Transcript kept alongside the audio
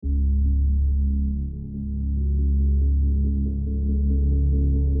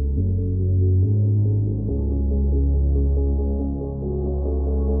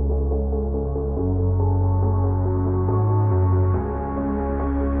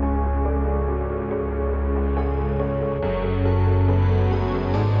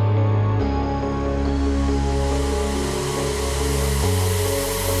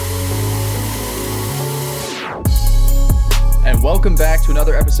Welcome back to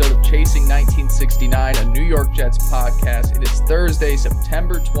another episode of Chasing 1969, a New York Jets podcast. It is Thursday,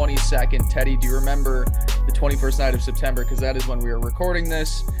 September 22nd. Teddy, do you remember the 21st night of September? Because that is when we are recording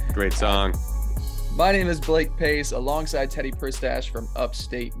this. Great song. My name is Blake Pace, alongside Teddy Pristash from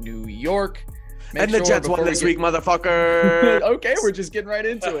upstate New York. And the Jets won this week, motherfucker. Okay, we're just getting right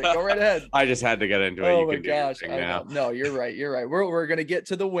into it. Go right ahead. I just had to get into it. Oh my gosh. No, you're right. We're going to get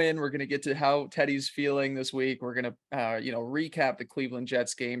to the win. We're going to get to how Teddy's feeling this week. We're going to, recap the Cleveland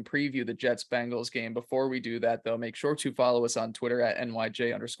Jets game, preview the Jets Bengals game. Before we do that, though, make sure to follow us on Twitter at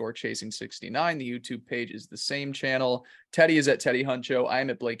NYJ_chasing69. The YouTube page is the same channel. Teddy is at Teddy Huncho. I'm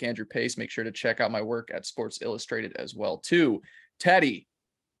at Blake Andrew Pace. Make sure to check out my work at Sports Illustrated as well, too. Teddy.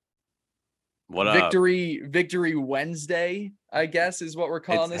 What up? Victory Wednesday, I guess, is what we're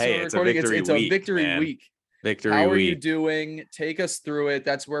calling this. It's a victory week. How are you doing? Take us through it.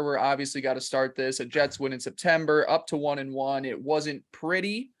 That's where we're obviously got to start this. A Jets win in September, up to 1-1. It wasn't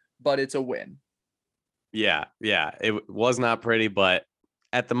pretty, but it's a win. Yeah. It was not pretty, but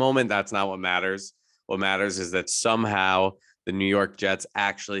at the moment, that's not what matters. What matters is that somehow the New York Jets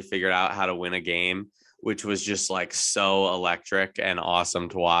actually figured out how to win a game, which was just like so electric and awesome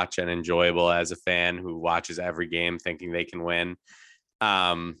to watch and enjoyable as a fan who watches every game thinking they can win.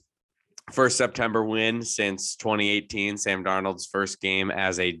 First September win since 2018, Sam Darnold's first game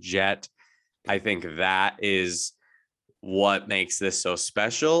as a Jet. I think that is what makes this so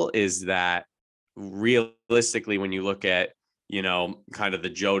special, is that realistically, when you look at, kind of the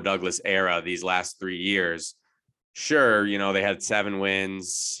Joe Douglas era, these last 3 years, sure, they had 7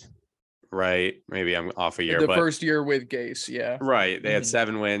 wins, right? Maybe I'm off a year. The first year with Gase, yeah. Right. They had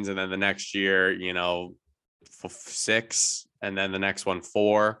 7 wins, and then the next year, 6, and then the next one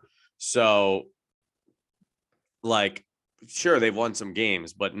 4. So, sure, they've won some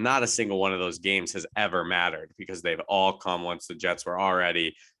games, but not a single one of those games has ever mattered because they've all come once the Jets were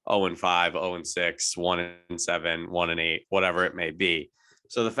already 0-5, 0-6, 1-7, 1-8, whatever it may be.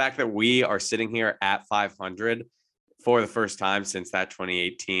 So the fact that we are sitting here at 500 for the first time since that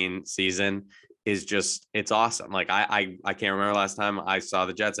 2018 season is just, it's awesome. I can't remember last time I saw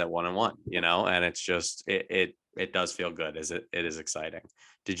the Jets at 1-1, and it's just, it does feel good. It is exciting.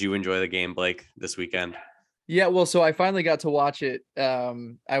 Did you enjoy the game, Blake, this weekend? Yeah, well, so I finally got to watch it.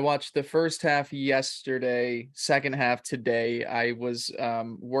 I watched the first half yesterday, second half today. I was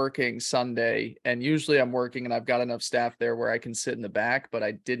working Sunday, and usually I'm working and I've got enough staff there where I can sit in the back, but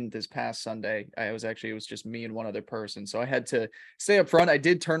I didn't this past Sunday. It was just me and one other person. So I had to stay up front. I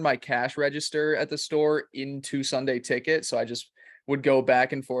did turn my cash register at the store into Sunday Ticket. So I just would go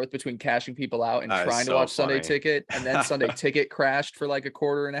back and forth between cashing people out and trying to watch Sunday Ticket. And then Sunday Ticket crashed for like a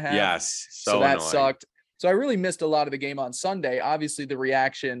quarter and a half. Yes. So that annoying. Sucked. So I really missed a lot of the game on Sunday. Obviously, the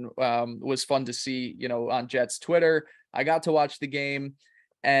reaction was fun to see, on Jets Twitter. I got to watch the game,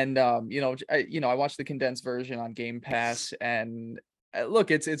 and I watched the condensed version on Game Pass. And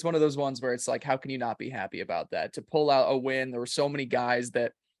look, it's one of those ones where it's like, how can you not be happy about that? To pull out a win, there were so many guys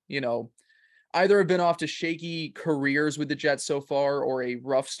that either have been off to shaky careers with the Jets so far, or a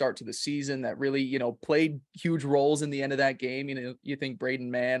rough start to the season that really, played huge roles in the end of that game. You think Braden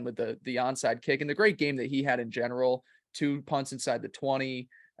Mann with the onside kick and the great game that he had in general, 2 punts inside the 20,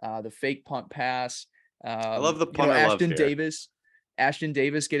 the fake punt pass. I love the punt. Ashton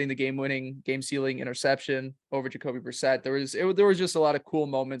Davis getting the game sealing interception over Jacoby Brissett. There was just a lot of cool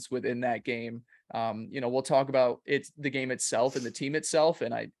moments within that game. We'll talk about the game itself and the team itself.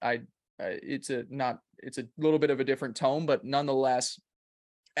 And it's a little bit of a different tone, but nonetheless,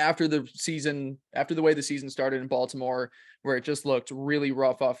 after the way the season started in Baltimore, where it just looked really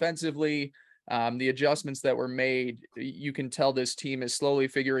rough offensively, the adjustments that were made, you can tell this team is slowly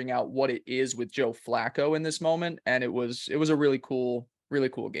figuring out what it is with Joe Flacco in this moment. And it was a really cool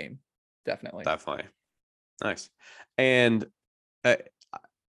game. Definitely. Nice. And,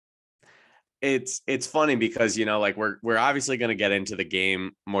 it's funny because, we're obviously going to get into the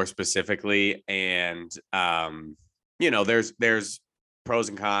game more specifically. And, there's pros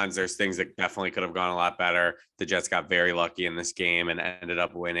and cons. There's things that definitely could have gone a lot better. The Jets got very lucky in this game and ended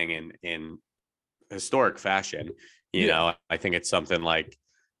up winning in historic fashion. I think it's something like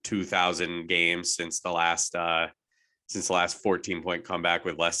 2,000 games since the last 14-point comeback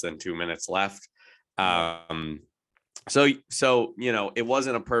with less than 2 minutes left. So, it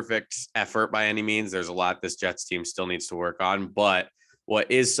wasn't a perfect effort by any means. There's a lot this Jets team still needs to work on. But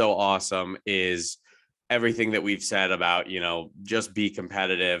what is so awesome is everything that we've said about, just be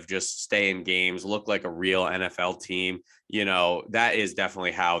competitive, just stay in games, look like a real NFL team. That is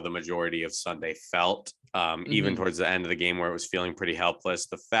definitely how the majority of Sunday felt, even towards the end of the game where it was feeling pretty helpless.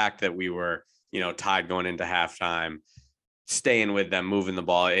 The fact that we were, tied going into halftime, staying with them, moving the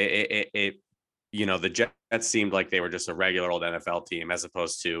ball. The Jets seemed like they were just a regular old NFL team as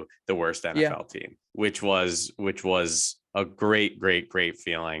opposed to the worst Yeah. NFL team, which was a great, great, great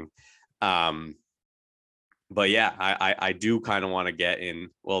feeling. But yeah, I do kind of want to get in.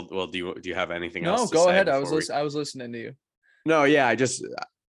 Well, do you have anything No, else to go say ahead. I before I was listening to you. No, yeah,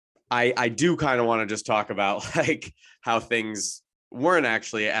 I do kind of want to just talk about like how things weren't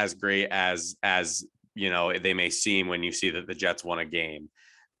actually as great as they may seem when you see that the Jets won a game.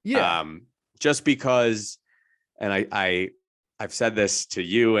 Yeah. Just because, and I've said this to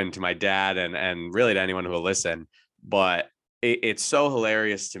you and to my dad and really to anyone who will listen, but it's so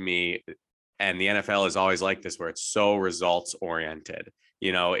hilarious to me. And the NFL is always like this, where it's so results oriented.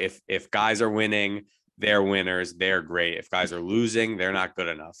 If guys are winning, they're winners, they're great. If guys are losing, they're not good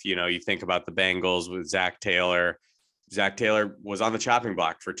enough. You think about the Bengals with Zach Taylor. Zach Taylor was on the chopping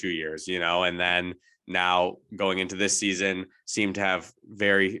block for 2 years, and then now going into this season seemed to have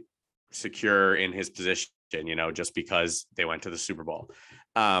very secure in his position, just because they went to the Super Bowl.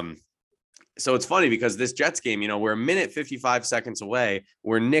 So it's funny because this Jets game, we're a minute 55 seconds away.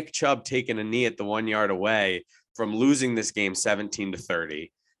 We're Nick Chubb taking a knee at the 1 yard away from losing this game 17-30,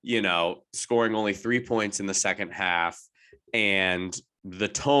 scoring only 3 points in the second half. And the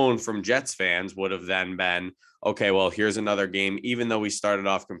tone from Jets fans would have then been, okay, well, here's another game. Even though we started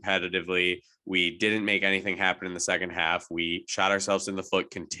off competitively, we didn't make anything happen in the second half. We shot ourselves in the foot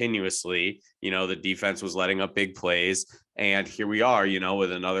continuously. The defense was letting up big plays. And here we are,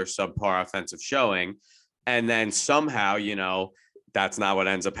 with another subpar offensive showing. And then somehow, that's not what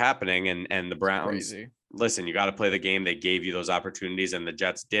ends up happening. And the Browns, listen, you got to play the game. They gave you those opportunities, and the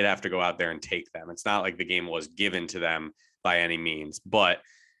Jets did have to go out there and take them. It's not like the game was given to them by any means, but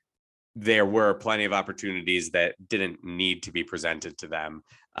there were plenty of opportunities that didn't need to be presented to them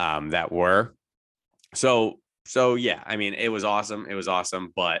that were. So yeah, I mean, it was awesome. It was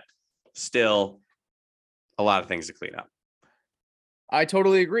awesome, but still a lot of things to clean up. I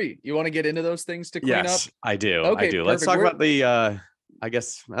totally agree. You want to get into those things to clean up? Yes, I do. Okay, I do. perfect. Let's talk about the, I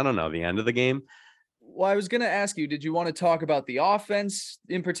guess, I don't know, the end of the game. Well, I was going to ask you, did you want to talk about the offense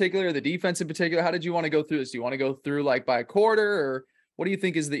in particular, the defense in particular? How did you want to go through this? Do you want to go through like by quarter, or what do you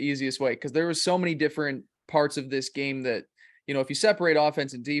think is the easiest way? Because there was so many different parts of this game that, if you separate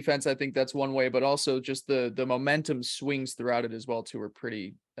offense and defense, I think that's one way, but also just the momentum swings throughout it as well too are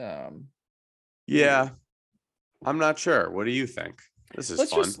pretty. Yeah, I'm not sure. What do you think? This is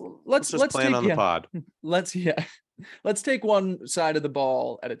fun. Let's plan on the pod. Let's take one side of the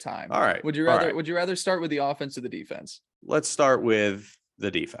ball at a time. All right. Would you rather start with the offense or the defense? Let's start with the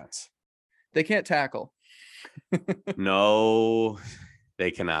defense. They can't tackle. No,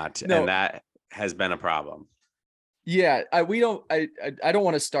 they cannot. No. And that has been a problem. Yeah, I don't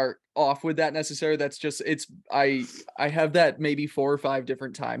want to start off with that necessarily. That's just, I have that maybe 4 or 5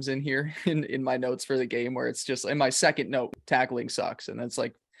 different times in here in my notes for the game, where it's just in my second note, tackling sucks. And it's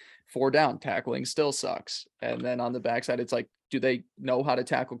like 4 down, tackling still sucks. And then on the backside, it's like, do they know how to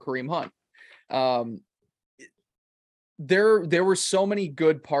tackle Kareem Hunt? There were so many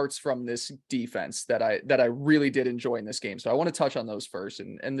good parts from this defense that I really did enjoy in this game. So I want to touch on those first.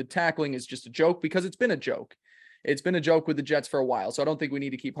 And the tackling is just a joke, because it's been a joke. It's been a joke with the Jets for a while. So I don't think we need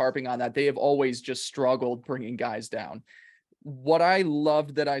to keep harping on that. They have always just struggled bringing guys down. What I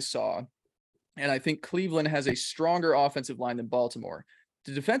loved that I saw, and I think Cleveland has a stronger offensive line than Baltimore,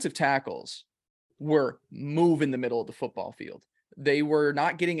 the defensive tackles were moving the middle of the football field. They were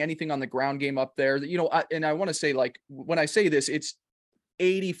not getting anything on the ground game up there. And I want to say, like, when I say this, it's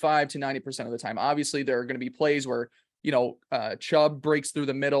 85 to 90% of the time. Obviously, there are going to be plays where, Chubb breaks through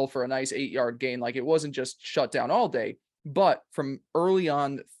the middle for a nice 8-yard gain. Like, it wasn't just shut down all day, but from early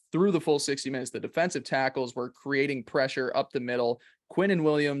on through the full 60 minutes, the defensive tackles were creating pressure up the middle. Quinnen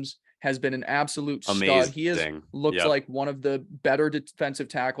Williams has been an absolute stud. He has looked like one of the better defensive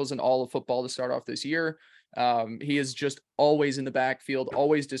tackles in all of football to start off this year. He is just always in the backfield,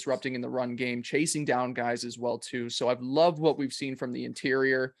 always disrupting in the run game, chasing down guys as well too. So I've loved what we've seen from the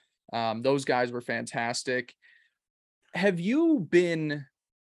interior. Those guys were fantastic. Have you been,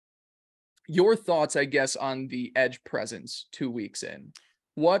 your thoughts, I guess, on the edge presence 2 weeks in?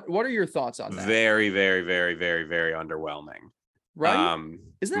 What are your thoughts on that? Very, very, very, very, very underwhelming. Right?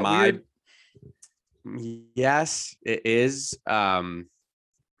 Isn't that weird? Yes, it is.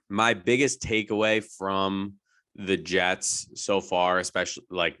 My biggest takeaway from the Jets so far, especially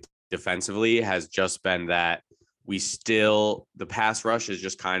like defensively, has just been that the pass rush is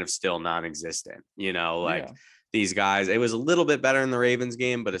just kind of still non-existent. These guys, it was a little bit better in the Ravens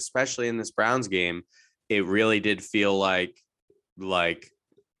game, but especially in this Browns game, it really did feel like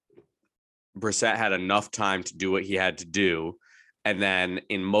Brissett had enough time to do what he had to do. And then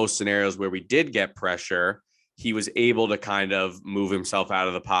in most scenarios where we did get pressure, he was able to kind of move himself out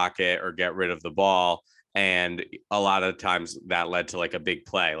of the pocket or get rid of the ball. And a lot of times that led to like a big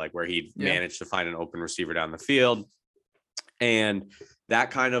play, like where he managed to find an open receiver down the field. And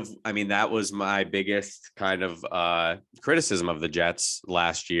that kind of, I mean, that was my biggest kind of criticism of the Jets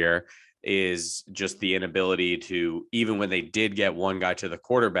last year, is just the inability to, even when they did get one guy to the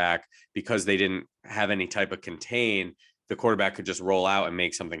quarterback, because they didn't have any type of contain, the quarterback could just roll out and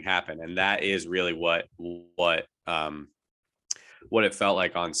make something happen. And that is really what it felt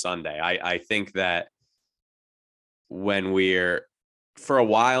like on Sunday. I think that when for a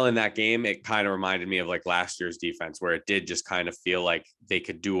while in that game, it kind of reminded me of like last year's defense, where it did just kind of feel like they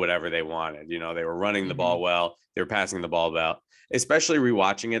could do whatever they wanted. You know, they were running the ball well, they were passing the ball well. Especially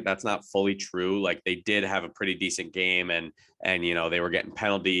rewatching it, that's not fully true. Like they did have a pretty decent game, and you know, they were getting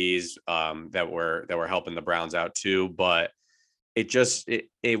penalties that were helping the Browns out too. But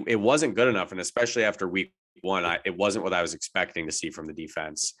it wasn't good enough, and especially after week one, it wasn't what I was expecting to see from the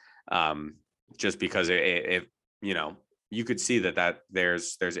defense. Just because it you know, you could see that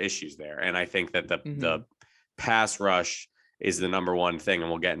there's issues there, and I think that the pass rush is the number one thing, and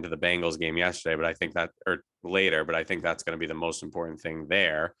we'll get into the Bengals game yesterday, but I think that, or later, but I think that's going to be the most important thing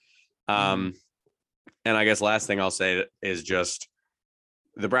there. And I guess last thing I'll say is just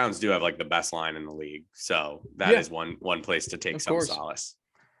the Browns do have like the best line in the league, so that is one place to take some solace.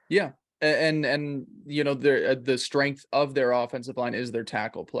 Yeah. And you know, the strength of their offensive line is their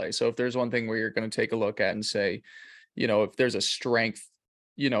tackle play. So if there's one thing where you're going to take a look at and say, you know, if there's a strength,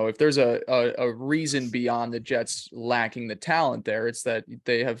 you know, if there's a reason beyond the Jets lacking the talent there, it's that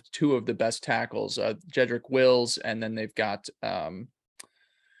they have two of the best tackles, Jedrick Wills, and then they've got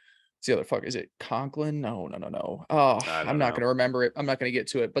what's the other fuck? Is it Conklin? No. Oh, I'm not going to remember it. I'm not going to get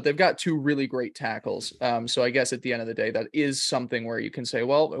to it, but they've got two really great tackles. So I guess at the end of the day, that is something where you can say,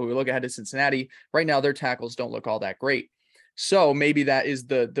 well, we look ahead to Cincinnati right now, their tackles don't look all that great. So maybe that is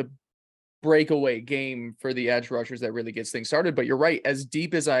the breakaway game for the edge rushers that really gets things started. But you're right. As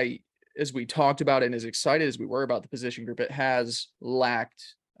deep as we talked about it, and as excited as we were about the position group, it has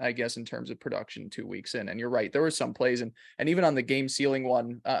lacked, I guess, in terms of production 2 weeks in. And you're right. There were some plays, and even on the game sealing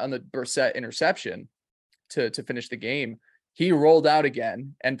one, on the Brissett interception to finish the game, he rolled out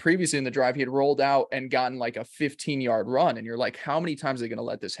again. And previously in the drive, he had rolled out and gotten like a 15-yard run. And you're like, how many times are they going to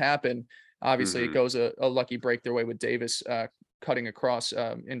let this happen? Obviously, it goes a lucky break their way with Davis cutting across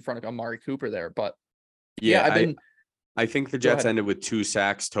in front of Amari Cooper there. But I think the Jets ended with 2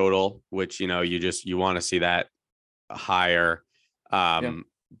 sacks total, which, you know, you want to see that higher.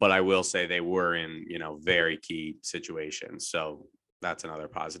 But I will say they were in, you know, very key situations. So that's another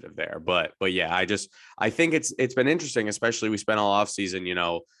positive there. But yeah, I think it's been interesting, especially we spent all off season, you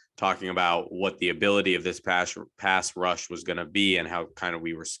know, talking about what the ability of this pass rush was going to be, and how kind of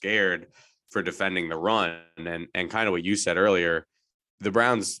we were scared for defending the run, and kind of what you said earlier, the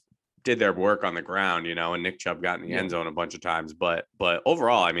Browns did their work on the ground, you know, and Nick Chubb got in the end zone a bunch of times, but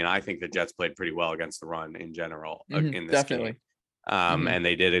overall, I mean, I think the Jets played pretty well against the run in general in this game. And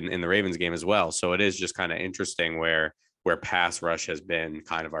they did in the Ravens game as well. So it is just kind of interesting where pass rush has been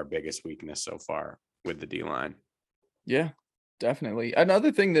kind of our biggest weakness so far with the D line. Yeah, definitely.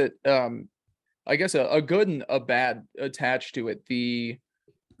 Another thing that I guess a good and a bad attached to it, the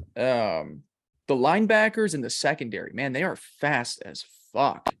linebackers in the secondary, man, they are fast as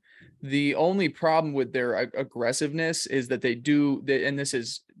fuck. The only problem with their aggressiveness is that and this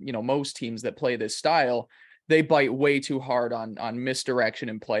is, you know, most teams that play this style, they bite way too hard on misdirection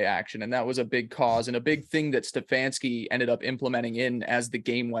and play action. And that was a big cause, and a big thing that Stefanski ended up implementing in as the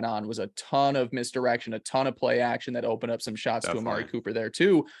game went on was a ton of misdirection, a ton of play action that opened up some shots to Amari Cooper there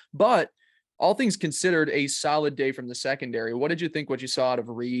too. But all things considered, a solid day from the secondary. What did you think, what you saw out of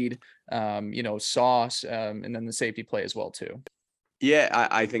Reed, you know, Sauce, and then the safety play as well too? Yeah,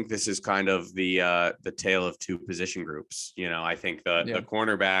 I think this is kind of the tale of two position groups. You know, I think the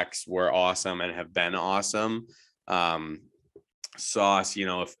cornerbacks were awesome and have been awesome. Sauce, you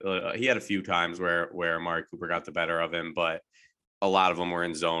know, if he had a few times where Amari Cooper got the better of him, but a lot of them were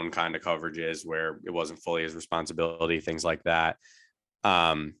in zone kind of coverages where it wasn't fully his responsibility, things like that.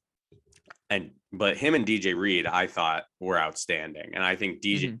 But him and DJ Reed, I thought, were outstanding. And I think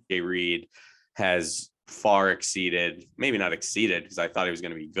DJ Reed has far exceeded, maybe not exceeded, because I thought he was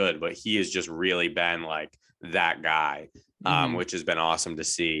going to be good, but he has just really been like that guy, which has been awesome to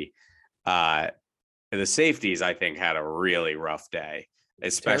see. The safeties, I think, had a really rough day,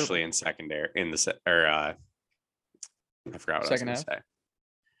 especially in secondary, I forgot what I was going to say.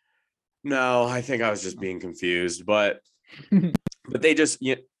 No, I think I was just being confused, but they just,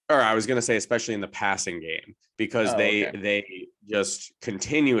 or I was going to say, especially in the passing game, because Oh, okay. they just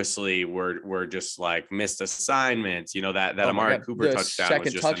continuously were just like missed assignments. That Oh my Amari God. Cooper The touchdown was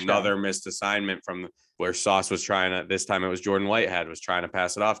second just touchdown. another missed assignment from where Sauce was trying to. This time it was Jordan Whitehead was trying to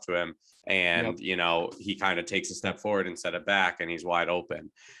pass it off to him, Yep. and he kind of takes a step forward and set it back, and he's wide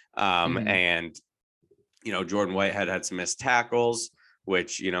open. Mhm. And Jordan Whitehead had some missed tackles,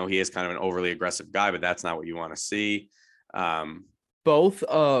 which he is kind of an overly aggressive guy, but that's not what you want to see. Both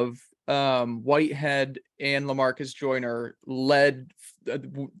of Whitehead and Lamarcus Joyner led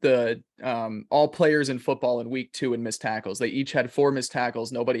the all players in football in week 2 in missed tackles. They each had 4 missed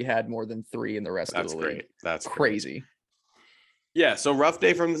tackles. Nobody had more than 3 in the rest of That's the league. great. That's great. Crazy. Yeah. So rough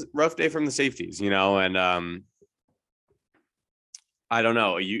day from the safeties, and I don't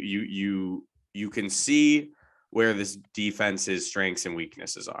know. You can see where this defense's strengths and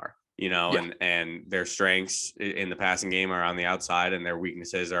weaknesses are, Yeah. and their strengths in the passing game are on the outside and their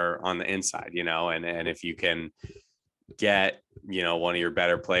weaknesses are on the inside, and if you can get, one of your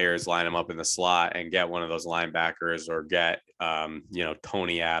better players, line them up in the slot and get one of those linebackers or get,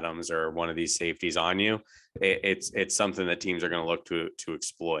 Tony Adams or one of these safeties on you, it's something that teams are going to look to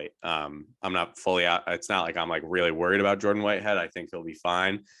exploit. I'm not fully out. It's not like I'm like really worried about Jordan Whitehead. I think he'll be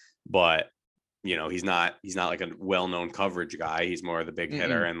fine, but he's not like a well-known coverage guy. He's more of the big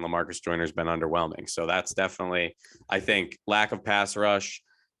hitter, Mm-mm. and Lamarcus Joyner's been underwhelming. So that's definitely, I think, lack of pass rush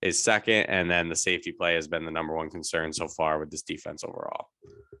is second, and then the safety play has been the number one concern so far with this defense overall.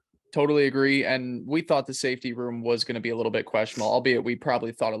 Totally agree. And we thought the safety room was going to be a little bit questionable, albeit we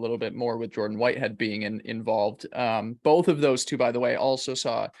probably thought a little bit more with Jordan Whitehead being involved. Both of those two, by the way, also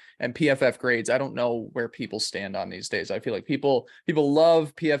saw and PFF grades. I don't know where people stand on these days. I feel like people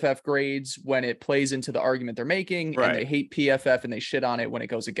love PFF grades when it plays into the argument they're making, and they Right. hate PFF and they shit on it when it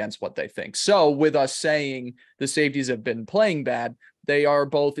goes against what they think. So with us saying the safeties have been playing bad, they are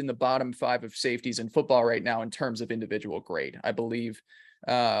both in the bottom 5 of safeties in football right now in terms of individual grade. I believe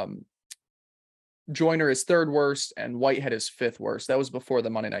Joyner is 3rd worst and Whitehead is 5th worst. That was before the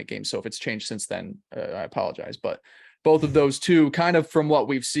Monday night game. So if it's changed since then, I apologize. But both of those two, kind of from what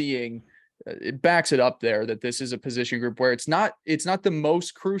we've seeing, it backs it up there that this is a position group where it's not the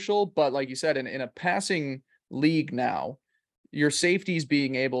most crucial, but like you said, in a passing league now, your safeties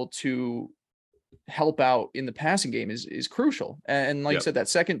being able to help out in the passing game is crucial. And like you Yep. said, that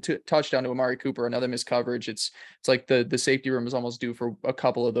second touchdown to Amari Cooper, another missed coverage. It's like the safety room is almost due for a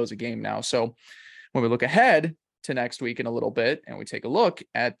couple of those a game now. So when we look ahead to next week in a little bit and we take a look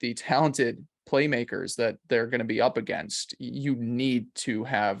at the talented playmakers that they're going to be up against, you need to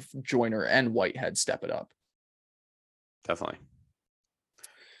have Joyner and Whitehead step it up. Definitely.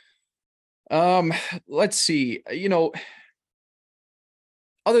 Let's see,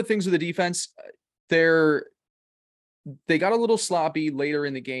 other things with the defense, they got a little sloppy later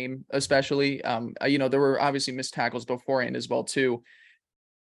in the game, especially. There were obviously missed tackles beforehand as well, too.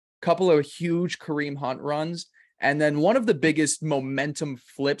 Couple of huge Kareem Hunt runs. And then one of the biggest momentum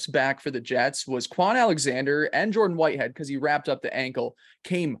flips back for the Jets was Quan Alexander and Jordan Whitehead, because he wrapped up the ankle,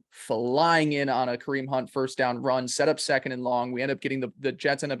 came flying in on a Kareem Hunt first down run, set up 2nd and long. We end up getting the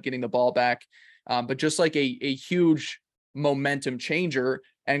Jets end up getting the ball back. But just like a huge momentum changer.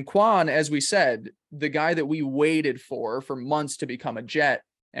 And Quan, as we said, the guy that we waited for months to become a Jet,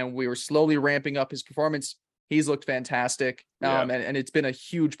 and we were slowly ramping up his performance. He's looked fantastic. Yeah. And it's been a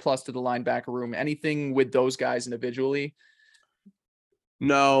huge plus to the linebacker room. Anything with those guys individually?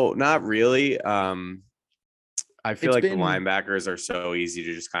 No, not really. I feel It's like the been, linebackers are so easy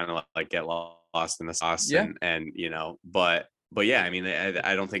to just kind of like get lost in the sauce, yeah, and but yeah, I mean,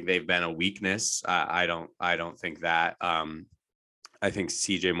 I don't think they've been a weakness. I don't think that. I think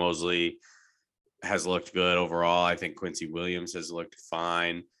CJ Mosley has looked good overall. I think Quincy Williams has looked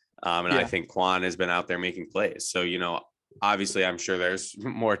fine. And I yeah, think Quan has been out there making plays. So, obviously I'm sure there's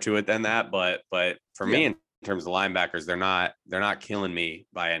more to it than that, but for yeah. me, in terms of linebackers, they're not killing me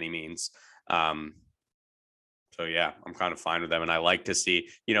by any means. So yeah, I'm kind of fine with them. And I like to see,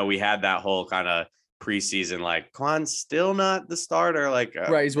 we had that whole kind of preseason, like Quan's still not the starter. Like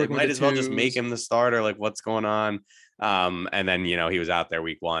Right. He's they working with might the as well just make twos. him the starter. Like what's going on? And then, he was out there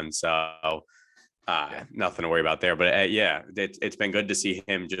week 1. So Yeah. nothing to worry about there. But yeah, it's been good to see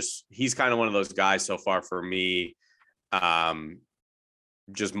him. He's kind of one of those guys so far for me.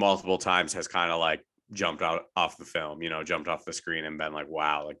 Just multiple times has kind of like jumped out off the film, jumped off the screen and been like,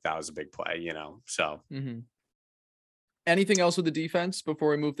 wow, like that was a big play, so. Mm-hmm. Anything else with the defense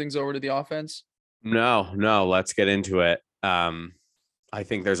before we move things over to the offense? No, let's get into it. I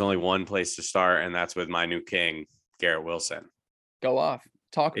think there's only one place to start, and that's with my new king, Garrett Wilson. Go off.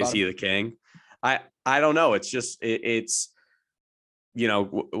 Talk Is about he him. the king? I don't know. It's just it's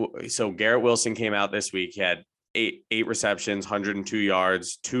So Garrett Wilson came out this week. He had eight receptions, 102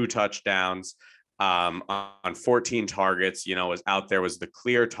 yards, 2 touchdowns, on 14 targets, was out there, was the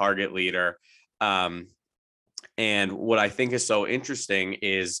clear target leader. And what I think is so interesting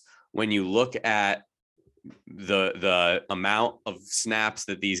is when you look at the amount of snaps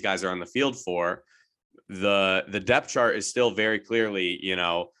that these guys are on the field for, the depth chart is still very clearly,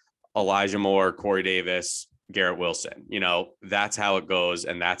 Elijah Moore, Corey Davis, Garrett Wilson. That's how it goes,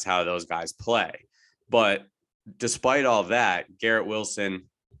 and that's how those guys play. But despite all that, Garrett Wilson,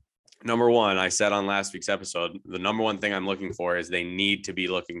 number one, I said on last week's episode, the number one thing I'm looking for is they need to be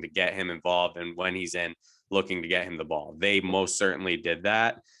looking to get him involved, and when he's in, looking to get him the ball. They most certainly did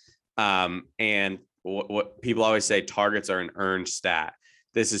that. And what people always say, targets are an earned stat.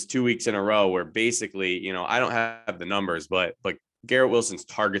 This is 2 weeks in a row where basically, I don't have the numbers, but Garrett Wilson's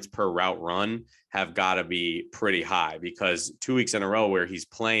targets per route run have got to be pretty high, because 2 weeks in a row where he's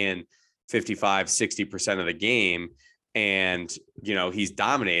playing 55, 60% of the game, and, he's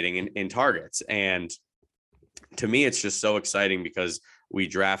dominating in targets. And to me, it's just so exciting because we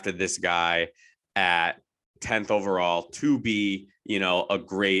drafted this guy at 10th overall to be, a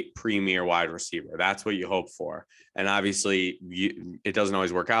great premier wide receiver. That's what you hope for. And obviously it doesn't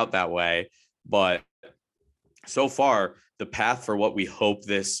always work out that way, but so far the path for what we hope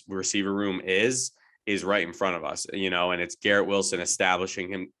this receiver room is right in front of us, and it's Garrett Wilson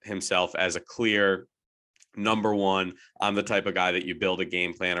establishing himself as a clear number one. I'm the type of guy that you build a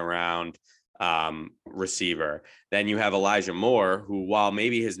game plan around, receiver. Then you have Elijah Moore, who, while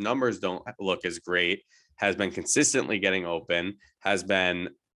maybe his numbers don't look as great, has been consistently getting open, has been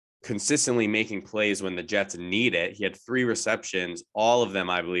consistently making plays when the Jets need it. He had 3 receptions. All of them,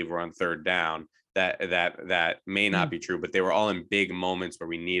 I believe, were on third down. That may not be true, but they were all in big moments where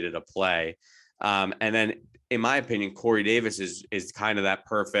we needed a play. And then, in my opinion, Corey Davis is kind of that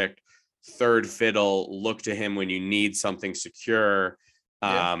perfect third fiddle. Look to him when you need something secure.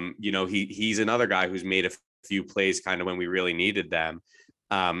 He's another guy who's made a few plays kind of when we really needed them.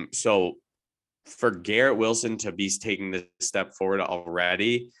 So for Garrett Wilson to be taking this step forward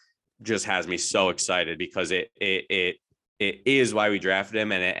already just has me so excited, because it is why we drafted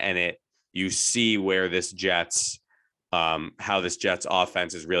him, and you see where this Jets, how this Jets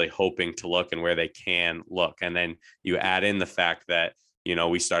offense is really hoping to look and where they can look. And then you add in the fact that,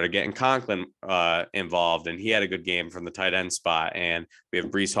 we started getting Conklin involved, and he had a good game from the tight end spot. And we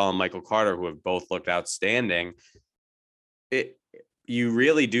have Breece Hall and Michael Carter, who have both looked outstanding. You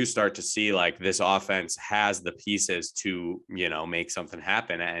really do start to see like this offense has the pieces to, make something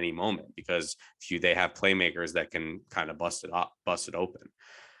happen at any moment, because they have playmakers that can kind of bust it open.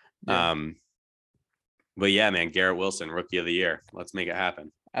 Yeah. But yeah, man, Garrett Wilson, rookie of the year. Let's make it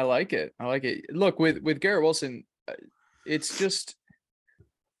happen. I like it. Look, with Garrett Wilson, it's just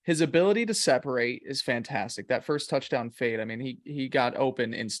his ability to separate is fantastic. That first touchdown fade, I mean, he got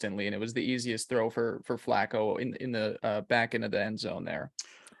open instantly, and it was the easiest throw for Flacco in the back end of the end zone there.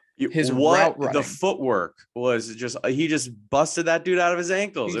 Route running, the footwork was he just busted that dude out of his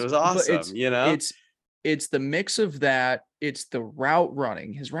ankles. It was awesome. It's the mix of that. It's the route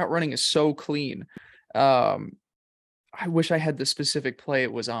running. His route running is so clean. I wish I had the specific play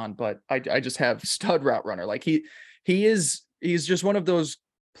it was on, but I just have stud route runner. Like he's just one of those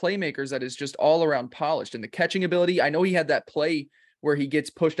playmakers that is just all around polished. And the catching ability, I know he had that play where he gets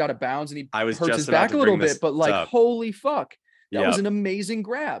pushed out of bounds and he hurts his back a little bit, but like, holy fuck, that was an amazing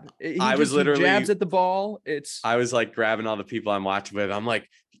grab. He literally jabs at the ball. I was like grabbing all the people I'm watching with. I'm like,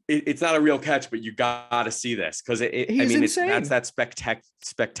 it's not a real catch, but you got to see this, because that's that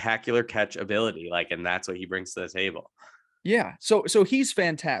spectacular catch ability, like, and that's what he brings to the table. Yeah, so he's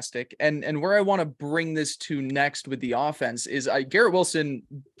fantastic, and where I want to bring this to next with the offense is Garrett Wilson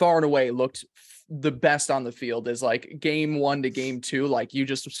far and away looked the best on the field as like game 1 to game 2, like you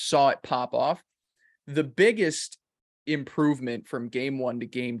just saw it pop off. The biggest improvement from game 1 to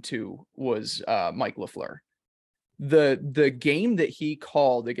game 2 was Mike LaFleur. The game that he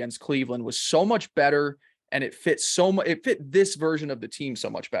called against Cleveland was so much better, and it fit this version of the team so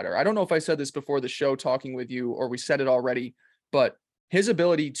much better. I don't know if I said this before the show talking with you, or we said it already, but his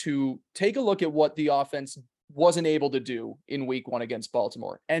ability to take a look at what the offense wasn't able to do in week 1 against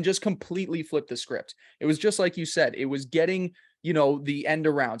Baltimore and just completely flip the script. It was just like you said, it was getting, the end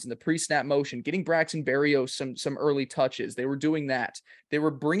arounds and the pre-snap motion, getting Braxton Berrios some early touches. They were doing that. They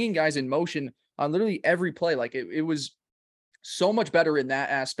were bringing guys in motion on literally every play. Like it was so much better in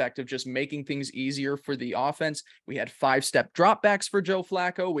that aspect of just making things easier for the offense. We had 5-step dropbacks for Joe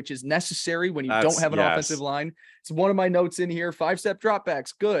Flacco, which is necessary when you don't have an offensive line. It's one of my notes in here. 5-step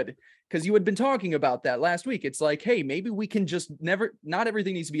dropbacks, good. because you had been talking about that last week. It's like, hey, maybe we can just not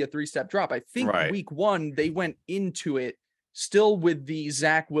everything needs to be a 3-step drop. I think week 1, they went into it still with the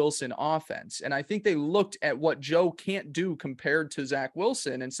Zach Wilson offense. And I think they looked at what Joe can't do compared to Zach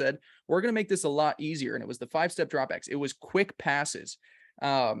Wilson and said, we're going to make this a lot easier. And it was the 5-step dropbacks. It was quick passes.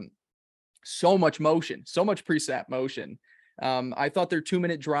 So much motion, so much pre-snap motion. I thought their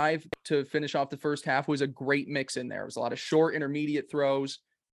 2-minute drive to finish off the first half was a great mix in there. It was a lot of short intermediate throws,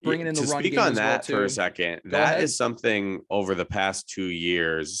 bringing in the run game. To speak on that for a second, that is something over the past 2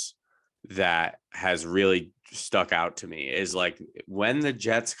 years that has really stuck out to me, is like when the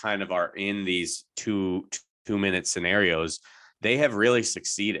Jets kind of are in these two-minute scenarios, they have really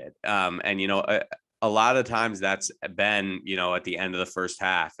succeeded. And, you know, a lot of times that's been, you know, at the end of the first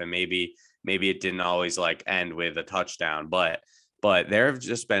half, and maybe it didn't always like end with a touchdown, but there have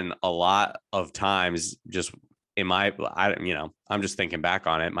just been a lot of times just I'm just thinking back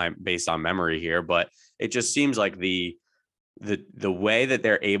on it, based on memory here, but it just seems like the way that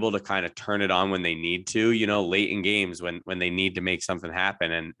they're able to kind of turn it on when they need to, you know, late in games when they need to make something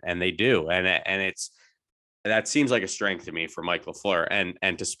happen, and they do. And that seems like a strength to me for Mike LaFleur.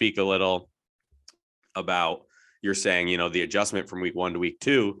 And to speak a little about, you're saying, you know, the adjustment from week 1 to week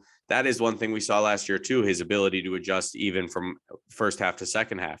 2, that is one thing we saw last year too, his ability to adjust even from first half to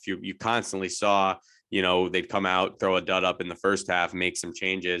second half. You constantly saw, you know, they'd come out, throw a dud up in the first half, make some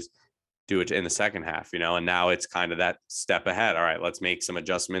changes, do it in the second half, you know, and now it's kind of that step ahead. All right, let's make some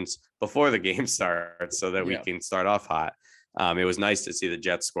adjustments before the game starts so that we can start off hot. It was nice to see the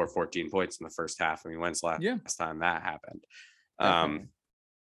Jets score 14 points in the first half. I mean, when's last time that happened?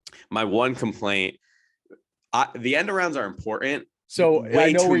 My one complaint, the end arounds are important. So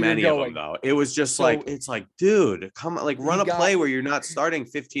way too many of them, though. It was just it's like, dude, come on, like run a play where you're not starting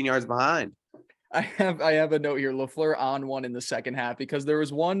 15 yards behind. I have a note here. LaFleur on one in the second half, because there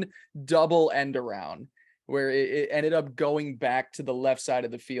was one double end around where it ended up going back to the left side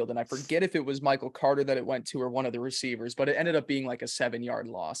of the field. And I forget if it was Michael Carter that it went to or one of the receivers, but it ended up being like a 7-yard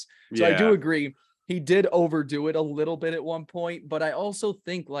loss. So I do agree. He did overdo it a little bit at one point, but I also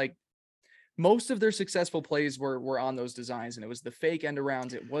think like most of their successful plays were on those designs, and it was the fake end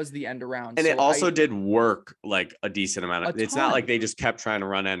arounds. It was the end arounds. And so it also did work like a decent amount of, it's not like they just kept trying to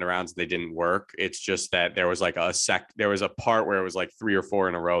run end arounds. They didn't work. It's just that there was like there was a part where it was like 3 or 4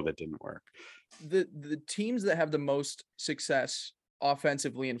 in a row that didn't work. The teams that have the most success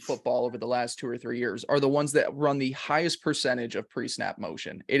offensively in football over the last 2 or 3 years are the ones that run the highest percentage of pre-snap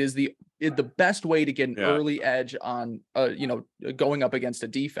motion. It is the best way to get an early edge on, going up against a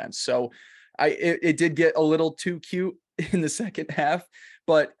defense. So it did get a little too cute in the second half,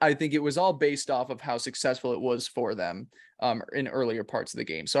 but I think it was all based off of how successful it was for them in earlier parts of the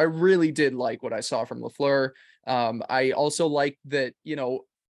game. So I really did like what I saw from LaFleur. I also like that, you know,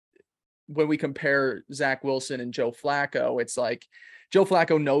 when we compare Zach Wilson and Joe Flacco, it's like Joe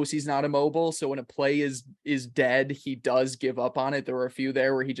Flacco knows he's not immobile. So when a play is dead, he does give up on it. There were a few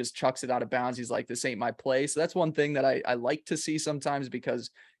there where he just chucks it out of bounds. He's like, this ain't my play. So that's one thing that I like to see sometimes, because,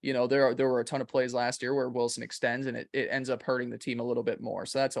 you know, there were a ton of plays last year where Wilson extends and it ends up hurting the team a little bit more.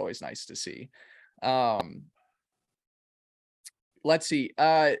 So that's always nice to see. Let's see.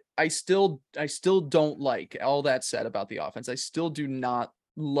 I still don't like, all that said about the offense, I still do not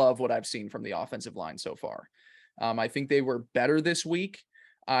love what I've seen from the offensive line so far. I think they were better this week.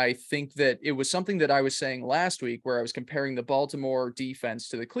 I think that it was something that I was saying last week where I was comparing the Baltimore defense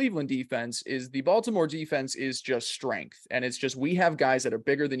to the Cleveland defense. Is the Baltimore defense is just strength. And it's just, we have guys that are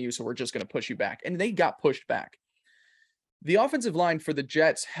bigger than you, so we're just going to push you back. And they got pushed back. The offensive line for the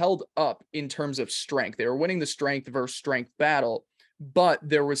Jets held up in terms of strength. They were winning the strength versus strength battle, but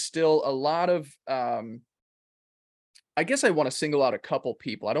there was still a lot of, I guess I want to single out a couple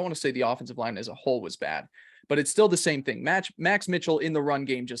people. I don't want to say the offensive line as a whole was bad, but it's still the same thing. Max Mitchell in the run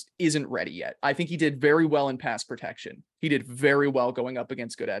game just isn't ready yet. I think he did very well in pass protection. He did very well going up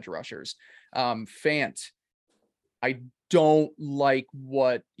against good edge rushers. Fant, I don't like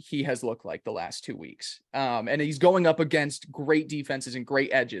what he has looked like the last 2 weeks. And he's going up against great defenses and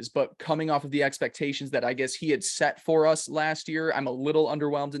great edges, but coming off of the expectations that I guess he had set for us last year, I'm a little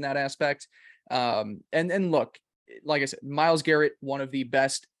underwhelmed in that aspect. And look, like I said, Myles Garrett, one of the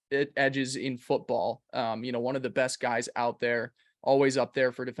best edges in football, one of the best guys out there, always up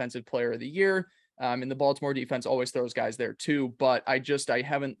there for defensive player of the year. And the Baltimore defense always throws guys there too, but I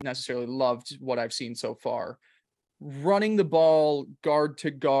haven't necessarily loved what I've seen so far. Running the ball guard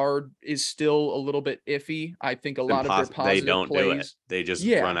to guard is still a little bit iffy. I think a lot of their positive they don't plays, do it. They just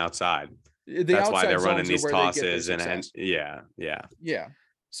run outside. That's why they're running these tosses and yeah.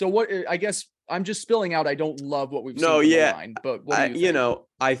 So what, I guess I'm just spilling out. I don't love what we've seen No, from the yeah. line, but what do you think?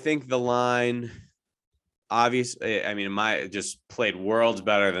 I think the line, obviously, I mean, just played worlds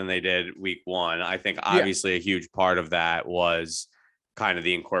better than they did week one. I think Yeah. obviously a huge part of that was kind of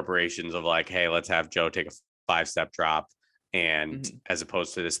the incorporations of like, hey, let's have Joe take a 5-step drop, and as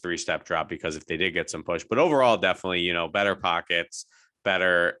opposed to this 3-step drop, because if they did get some push, but overall, definitely, better pockets,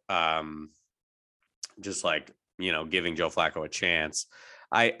 better, just like, giving Joe Flacco a chance.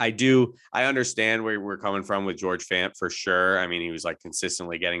 I understand where we're coming from with George Fant for sure. I mean, he was like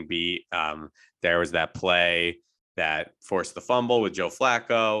consistently getting beat. There was that play that forced the fumble with Joe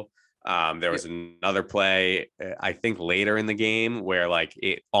Flacco. There was another play, I think later in the game, where like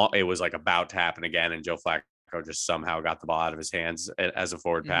it was like about to happen again, and Joe Flacco just somehow got the ball out of his hands as a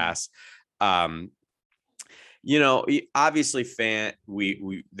forward pass. Obviously Fant,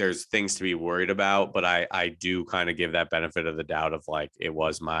 we there's things to be worried about, but I do kind of give that benefit of the doubt of like, it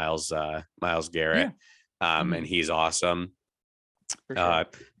was Myles Garrett. And he's awesome. For sure.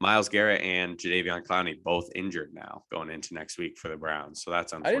 Myles Garrett and Jadeveon Clowney both injured now going into next week for the Browns. So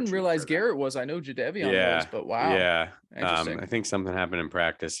that's unfortunate. I didn't realize Garrett was. I know Jadeveon was, but wow. Yeah. Interesting. I think something happened in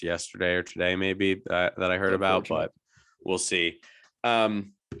practice yesterday or today, maybe that I heard about, but we'll see. But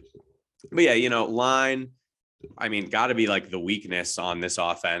yeah, line, I mean, got to be like the weakness on this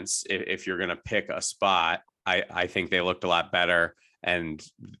offense. If you're going to pick a spot, I think they looked a lot better, and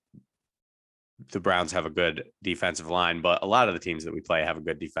the Browns have a good defensive line, but a lot of the teams that we play have a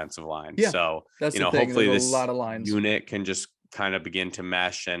good defensive line. Yeah, so, that's hopefully this this a lot of lines. unit can just kind of begin to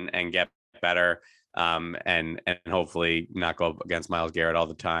mesh and get better. And hopefully not go up against Myles Garrett all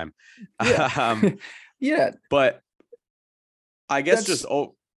the time. Yeah. Yeah. But I guess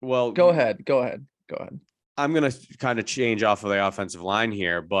go ahead. I'm going to kind of change off of the offensive line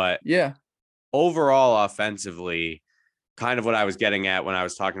here, but yeah, overall offensively, kind of what I was getting at when I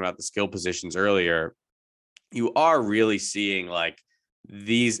was talking about the skill positions earlier, you are really seeing like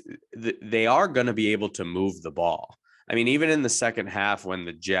they are going to be able to move the ball. I mean, even in the second half when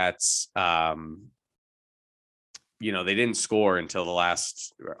the Jets, they didn't score until the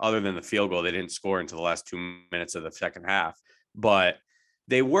last, other than the field goal, they didn't score until the last 2 minutes of the second half, but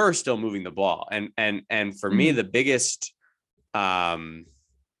they were still moving the ball. And for me, the biggest problem,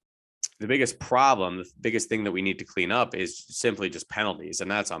 the biggest thing that we need to clean up is simply just penalties.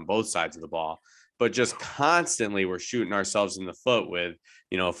 And that's on both sides of the ball, but just constantly we're shooting ourselves in the foot with,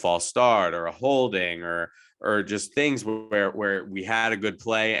 a false start or a holding or just things where we had a good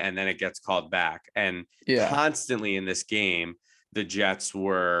play and then it gets called back. And constantly in this game, the Jets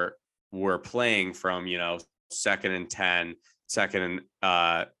were playing from, second and 10, second and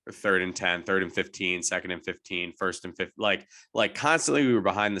third and 10, third and 15, second and 15, first and 15, like constantly we were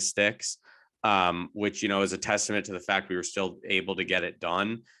behind the sticks, which, is a testament to the fact we were still able to get it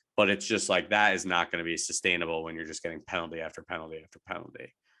done. But it's just like, that is not going to be sustainable when you're just getting penalty after penalty after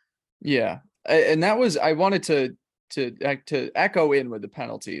penalty. Yeah. And that was, I wanted to echo in with the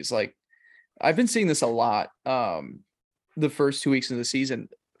penalties. Like, I've been seeing this a lot. The first 2 weeks of the season,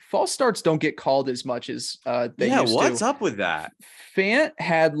 false starts don't get called as much as they used to. What's up with that? Fant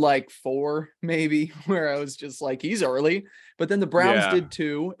had like 4 maybe, where I was just like, he's early, but then the Browns did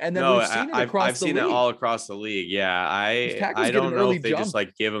too, and then we've seen it across I've seen the league. It all across the league. Yeah, I don't know if they just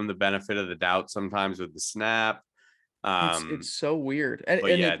like give them the benefit of the doubt sometimes with the snap. It's so weird. And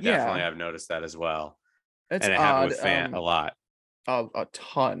definitely I've noticed that as well. It's and it happened with Fant a lot. A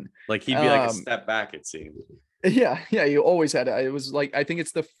ton. Like he'd be like a step back, it seemed. Yeah, you always had it. It was like, I think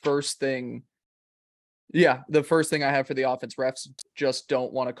it's the first thing. Yeah, the first thing I have for the offense, refs just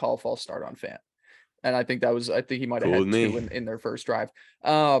don't want to call false start on Fant. And I think he might have had 2 in their first drive.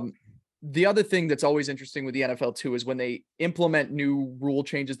 The other thing that's always interesting with the NFL too is when they implement new rule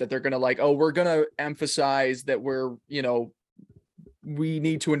changes that they're going to like, oh, we're going to emphasize that we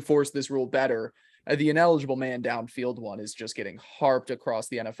need to enforce this rule better. The ineligible man downfield one is just getting harped across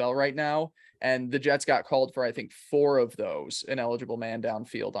the NFL right now. And the Jets got called for, I think, 4 of those ineligible man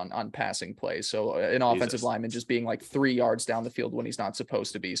downfield on passing plays. So an offensive lineman just being like 3 yards down the field when he's not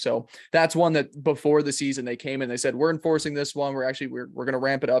supposed to be. So that's one that before the season they came in, they said, we're enforcing this one. We're going to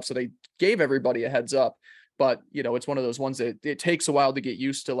ramp it up. So they gave everybody a heads up. But, it's one of those ones that it takes a while to get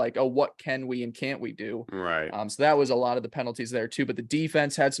used to, like, oh, what can we and can't we do? Right. So that was a lot of the penalties there too. But the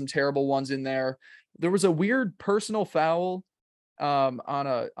defense had some terrible ones in there. There was a weird personal foul on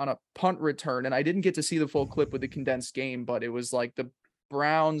a punt return, and I didn't get to see the full clip with the condensed game, but it was like the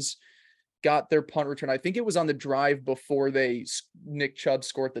Browns got their punt return. I think it was on the drive before Nick Chubb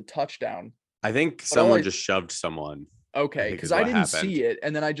scored the touchdown. I think someone just shoved someone. I Okay, think because is I what didn't happened. see it,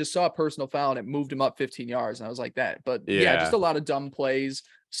 and then I just saw a personal foul, and it moved him up 15 yards, and I was like, that. But yeah, just Yeah. a lot of dumb plays.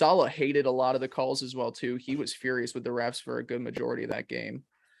 Saleh hated a lot of the calls as well too. He was furious with the refs for a good majority of that game.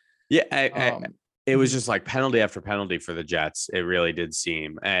 Yeah. Um, It was mhm, just like penalty after penalty for the Jets. It really did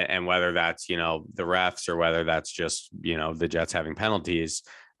seem, and whether that's, the refs or whether that's just, the Jets having penalties,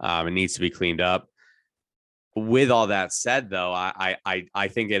 it needs to be cleaned up. With all that said, though, I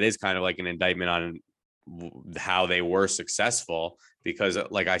think it is kind of like an indictment on how they were successful, because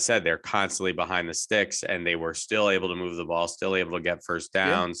like I said, they're constantly behind the sticks and they were still able to move the ball, still able to get first yeah,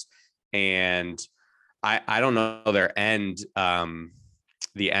 downs. And I don't know their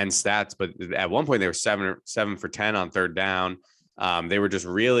the end stats, but at one point they were 7 for 10 on third down. They were just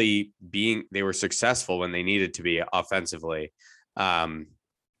really they were successful when they needed to be offensively. And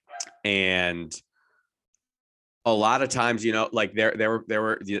a lot of times, like there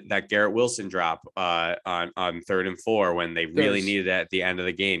were that Garrett Wilson drop on 3rd and 4 when they really there's needed it at the end of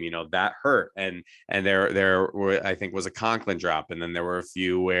the game. That hurt, and there were, I think, was a Conklin drop, and then there were a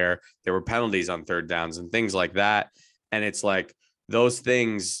few where there were penalties on third downs and things like that. And it's like those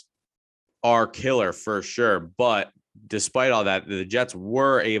things are killer for sure, but despite all that, the Jets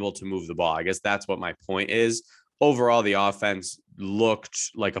were able to move the ball. I guess that's what my point is. Overall, the offense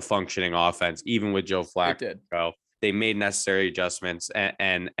looked like a functioning offense, even with Joe it did. Flacco. They made necessary adjustments,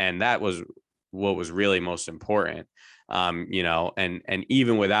 and that was what was really most important. And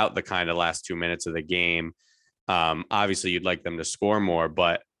even without the kind of last 2 minutes of the game, obviously you'd like them to score more,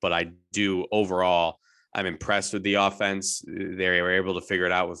 but I do overall. I'm impressed with the offense. They were able to figure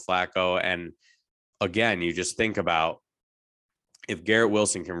it out with Flacco, and again, you just think about, if Garrett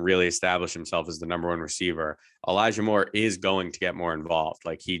Wilson can really establish himself as the number one receiver, Elijah Moore is going to get more involved.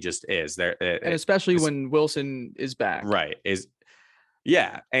 Like, he just is there. And especially when Wilson is back. Right.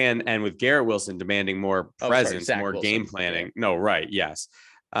 Yeah. And with Garrett Wilson demanding more Oh, sorry, presence, Zach more game Wilson. Yeah. planning. No, right. Yes.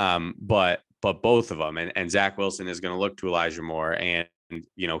 But both of them, and Zach Wilson is going to look to Elijah Moore, and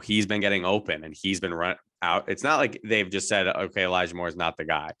he's been getting open and he's been run out. It's not like they've just said, okay, Elijah Moore is not the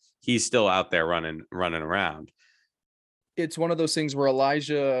guy. He's still out there running around. It's one of those things where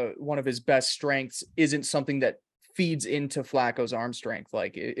Elijah, one of his best strengths, isn't something that feeds into Flacco's arm strength.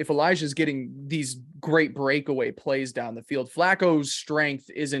 Like, if Elijah's getting these great breakaway plays down the field, Flacco's strength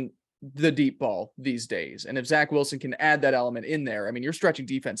isn't the deep ball these days. And if Zach Wilson can add that element in there, I mean, you're stretching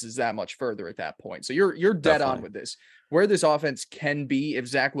defenses that much further at that point. So you're dead Definitely. on with this. Where this offense can be, if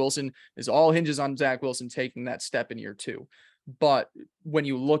Zach Wilson is all hinges on Zach Wilson taking that step in year 2. But when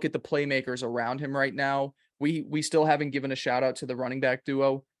you look at the playmakers around him right now, we still haven't given a shout out to the running back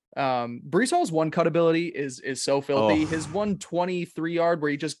duo. Breece Hall's one cut ability is so filthy. His 123-yard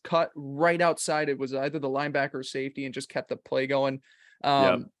where he just cut right outside, it was either the linebacker or safety, and just kept the play going.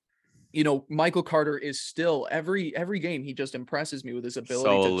 Yep. Michael Carter is still every game, he just impresses me with his ability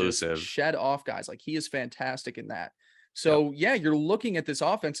So to elusive. just shed off guys. Like, he is fantastic in that. So yeah, you're looking at this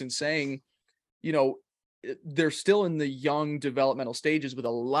offense and saying, they're still in the young developmental stages with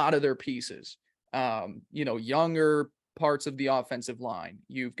a lot of their pieces. Younger parts of the offensive line.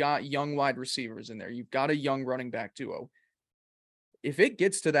 You've got young wide receivers in there. You've got a young running back duo. If it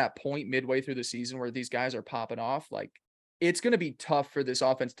gets to that point midway through the season where these guys are popping off, like, it's going to be tough for this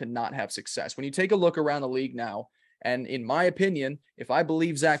offense to not have success. When you take a look around the league now, and in my opinion, if I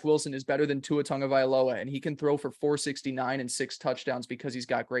believe Zach Wilson is better than Tua Tagovailoa and he can throw for 469 and 6 touchdowns because he's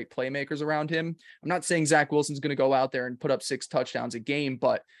got great playmakers around him, I'm not saying Zach Wilson's going to go out there and put up 6 touchdowns a game,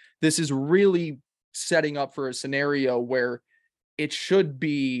 but this is really setting up for a scenario where it should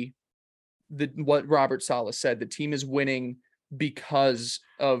be what Robert Saleh said. The team is winning because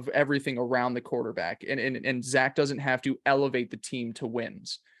of everything around the quarterback, and Zach doesn't have to elevate the team to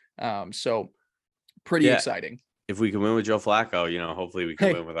wins. So pretty exciting. If we can win with Joe Flacco, hopefully we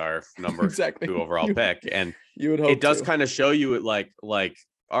can win with our number 2 overall pick. And you would hope it does to. kind of show you it like,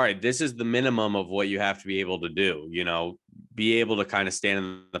 all right, this is the minimum of what you have to be able to do, be able to kind of stand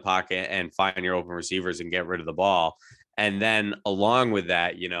in the pocket and find your open receivers and get rid of the ball. And then along with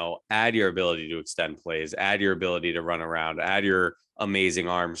that, add your ability to extend plays, add your ability to run around, add your amazing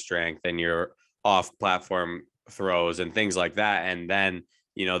arm strength and your off platform throws and things like that. And then,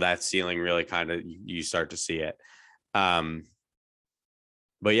 that ceiling really kind of, you start to see it.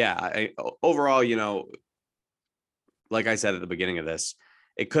 But yeah, overall, like I said at the beginning of this,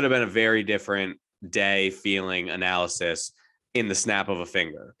 it could have been a very different day, feeling, analysis in the snap of a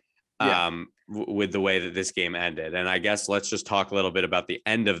finger. With the way that this game ended. And I guess let's just talk a little bit about the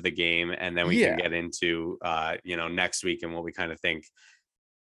end of the game, and then we can get into next week and what we kind of think,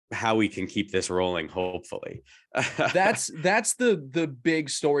 how we can keep this rolling, hopefully. That's the big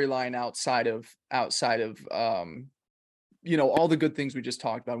storyline outside of all the good things we just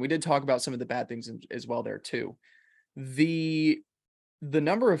talked about. We did talk about some of the bad things as well there too. The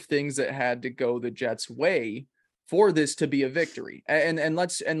number of things that had to go the Jets' way for this to be a victory. And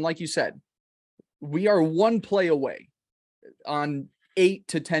like you said, we are one play away on 8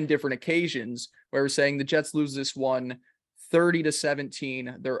 to 10 different occasions where we're saying the Jets lose this one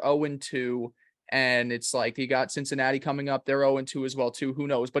 30-17. They're 0-2. And it's like you got Cincinnati coming up. They're 0-2 as well too. Who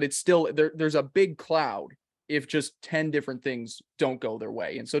knows? But it's still there's a big cloud if just 10 different things don't go their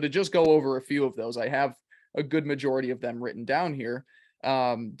way. And so to just go over a few of those, I have a good majority of them written down here.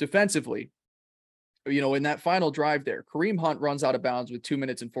 Defensively, in that final drive there, Kareem Hunt runs out of bounds with 2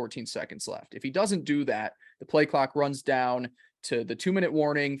 minutes and 14 seconds left. If he doesn't do that, the play clock runs down to the 2-minute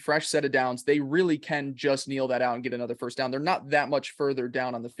warning, fresh set of downs. They really can just kneel that out and get another first down. They're not that much further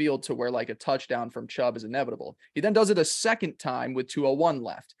down on the field to where like a touchdown from Chubb is inevitable. He then does it a second time with 2:01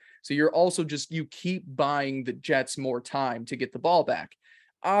 left. So you're also you keep buying the Jets more time to get the ball back.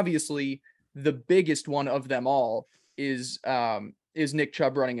 Obviously, the biggest one of them all is Nick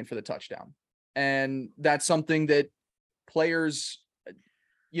Chubb running in for the touchdown. And that's something that players,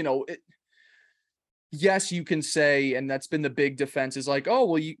 yes, you can say, and that's been the big defense is like, oh,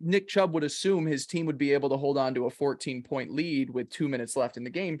 well, Nick Chubb would assume his team would be able to hold on to a 14-point lead with 2 minutes left in the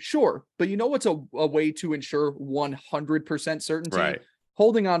game. Sure. But what's a way to ensure 100% certainty? Right.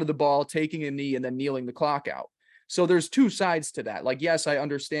 Holding onto the ball, taking a knee, and then kneeling the clock out. So there's two sides to that. Like, yes, I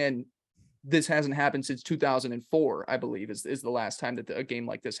understand this hasn't happened since 2004, I believe, is the last time that a game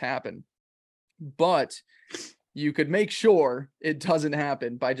like this happened. But you could make sure it doesn't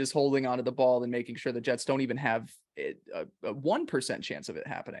happen by just holding onto the ball and making sure the Jets don't even have a 1% chance of it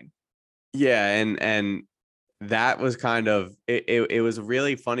happening. Yeah. And that was kind of, it was a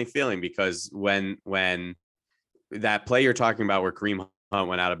really funny feeling because when that play you're talking about where Kareem Hunt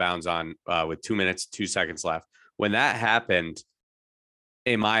went out of bounds on with 2 minutes, 2 seconds left, when that happened,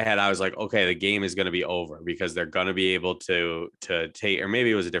 in my head, I was like, okay, the game is going to be over because they're going to be able to take, or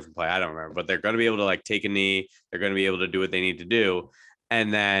maybe it was a different play. I don't remember, but they're going to be able to like take a knee. They're going to be able to do what they need to do.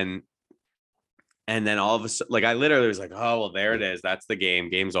 And then all of a sudden, like I literally was like, oh, well, there it is. That's the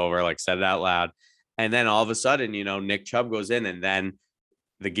game. Game's over. Like said it out loud. And then all of a sudden, Nick Chubb goes in and then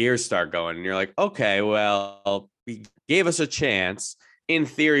the gears start going and you're like, okay, well, he gave us a chance. In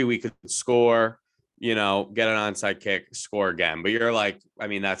theory, we could score, get an onside kick, score again. But you're like, I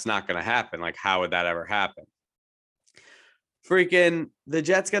mean, that's not going to happen. Like, how would that ever happen? Freaking the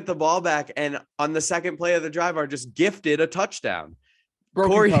Jets get the ball back. And on the second play of the drive are just gifted a touchdown.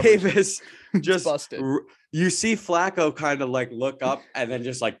 Corey Davis just busted. You see Flacco kind of like look up and then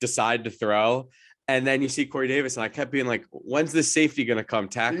just like decide to throw. And then you see Corey Davis. And I kept being like, when's the safety going to come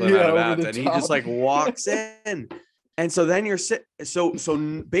tackling out of bounds? And he just like walks in. And so then so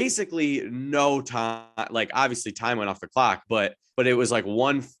basically no time, like obviously time went off the clock, but it was like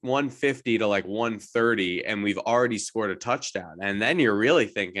 150 to like 130 and we've already scored a touchdown. And then you're really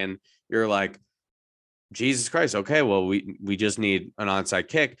thinking, you're like, Jesus Christ. Okay. Well, we just need an onside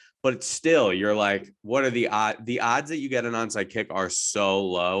kick, but still you're like, what are the odds? The odds that you get an onside kick are so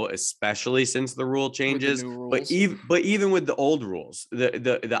low, especially since the rule changes, but even with the old rules,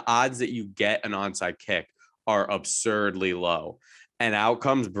 the odds that you get an onside kick are absurdly low. And out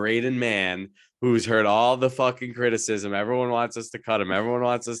comes Braden Mann, who's heard all the fucking criticism. Everyone wants us to cut him. Everyone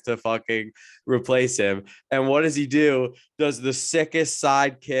wants us to fucking replace him. And what does he do? Does the sickest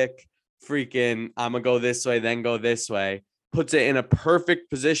sidekick freaking, I'm going to go this way, then go this way, puts it in a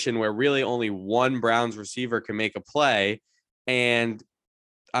perfect position where really only one Browns receiver can make a play. And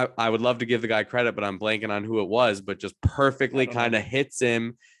I would love to give the guy credit, but I'm blanking on who it was, but just perfectly kind of hits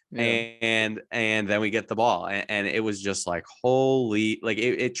him. Yeah. And then we get the ball and it was just like, holy, like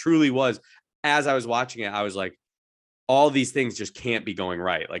it truly was. As I was watching it, I was like, all these things just can't be going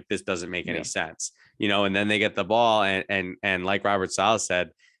right. Like this doesn't make any sense, and then they get the ball and like Robert Saleh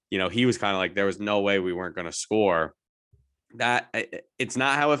said, he was kind of like, there was no way we weren't going to score. That it's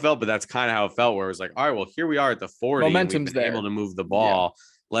not how it felt, but that's kind of how it felt, where it was like, all right, well, here we are at the 40, momentum's there, able to move the ball.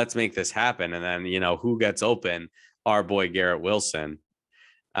 Yeah. Let's make this happen. And then, who gets open? Our boy, Garrett Wilson.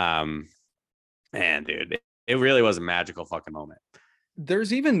 Man, dude, it really was a magical fucking moment. There's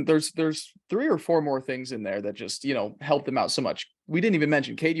 3 or 4 more things in there that just, helped them out so much. We didn't even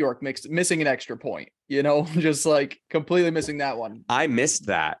mention Cade York missing an extra point, just like completely missing that one. I missed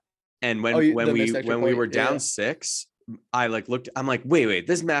that. And when we were down 6, I like looked, I'm like, wait,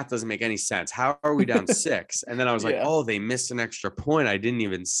 this math doesn't make any sense. How are we down 6? And then I was like, oh, they missed an extra point. I didn't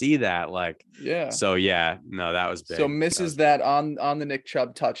even see that. Like, so no, that was big. So misses that on the Nick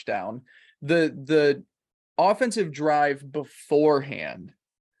Chubb touchdown. The offensive drive beforehand,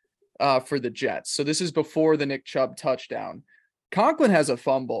 for the Jets. So this is before the Nick Chubb touchdown. Conklin has a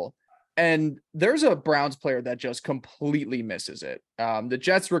fumble, and there's a Browns player that just completely misses it. The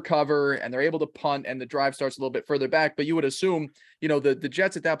Jets recover, and they're able to punt, and the drive starts a little bit further back. But you would assume, the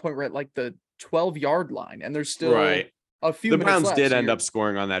Jets at that point were at like the 12-yard line, and there's still a few minutes Browns left. Did end up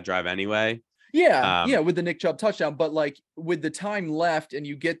scoring on that drive anyway. Yeah, with the Nick Chubb touchdown. But like with the time left, and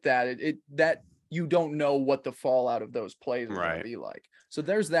you get that, that you don't know what the fallout of those plays is going to be like. So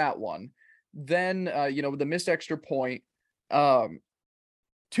there's that one. Then, the missed extra point.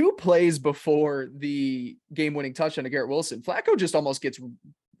 2 plays before the game-winning touchdown to Garrett Wilson, Flacco just almost gets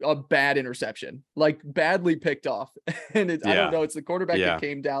a bad interception, like badly picked off. And I don't know, it's the quarterback that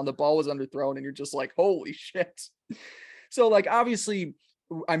came down, the ball was underthrown, and you're just like, holy shit. So like, obviously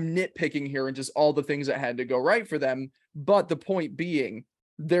I'm nitpicking here and just all the things that had to go right for them. But the point being,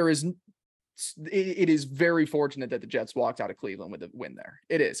 it is very fortunate that the Jets walked out of Cleveland with a win there.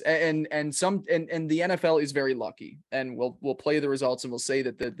 It is. And the NFL is very lucky, and we'll play the results and we'll say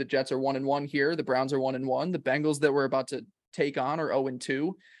that the Jets are 1-1 here. The Browns are 1-1. The Bengals that we're about to take on are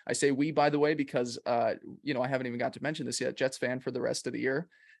 0-2. I say we, by the way, because, I haven't even got to mention this yet. Jets fan for the rest of the year,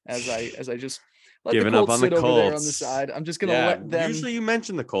 as I just let the Colts sit over there on the side. I'm just going to let them. Usually you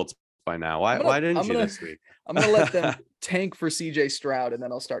mention the Colts by now. Why didn't you this week? I'm going to let them tank for CJ Stroud, and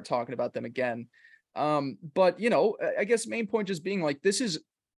then I'll start talking about them again. But I guess main point just being like, this is,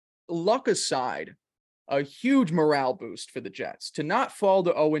 luck aside, a huge morale boost for the Jets to not fall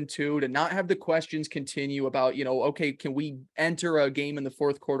to 0-2, to not have the questions continue about, okay, can we enter a game in the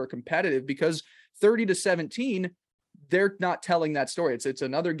fourth quarter competitive? Because 30-17, they're not telling that story. It's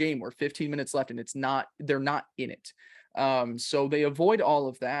another game where 15 minutes left, and they're not in it. So they avoid all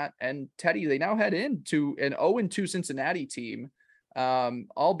of that. And Teddy, they now head into an 0-2 Cincinnati team.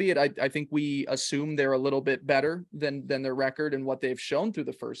 Albeit I think we assume they're a little bit better than their record and what they've shown through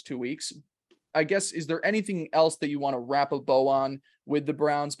the first 2 weeks. I guess, is there anything else that you want to wrap a bow on with the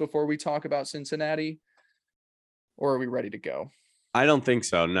Browns before we talk about Cincinnati? Or are we ready to go? I don't think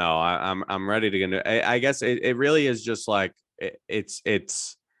so. No, I'm ready to get into. I guess it really is just like it's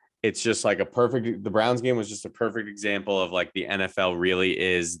just like the Browns game was just a perfect example of like the NFL really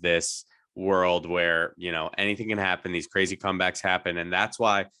is this world where anything can happen. These crazy comebacks happen, and that's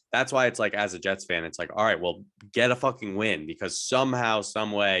why it's like, as a Jets fan, it's like, all right, well, get a fucking win, because somehow,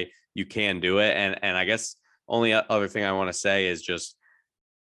 some way you can do it. And I guess only other thing I want to say is just,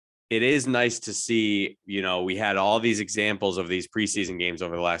 it is nice to see, we had all these examples of these preseason games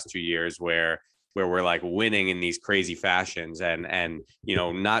over the last 2 years where we're like winning in these crazy fashions and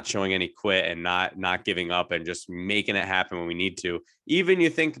not showing any quit and not giving up and just making it happen when we need to. Even you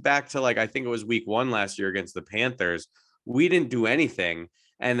think back to, like, I think it was week 1 last year against the Panthers, we didn't do anything.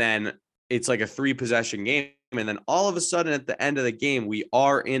 And then it's like a 3-possession game. And then all of a sudden at the end of the game, we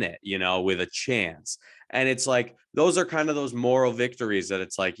are in it, with a chance. And it's like, those are kind of those moral victories that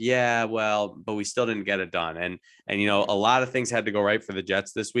it's like, yeah, well, but we still didn't get it done. And a lot of things had to go right for the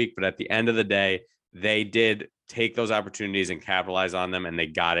Jets this week, but at the end of the day, they did take those opportunities and capitalize on them, and they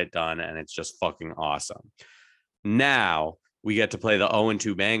got it done. And it's just fucking awesome. Now we get to play the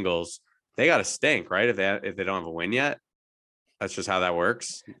 0-2 Bengals. They got to stink, right? If they don't have a win yet. That's just how that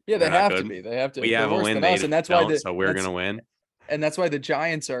works. Yeah, they have to be. They have to. We have a win, and that's why. So we're gonna win. And that's why the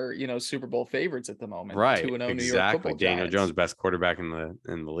Giants are, Super Bowl favorites at the moment. Right. 2-0 exactly. New York Football Daniel Giants. Jones, best quarterback in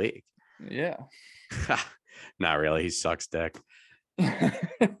the league. Yeah. Not really. He sucks dick.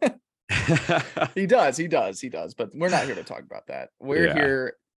 He does. But we're not here to talk about that. We're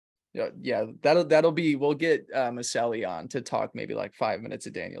here. Yeah, that'll be. We'll get Maselli on to talk maybe like 5 minutes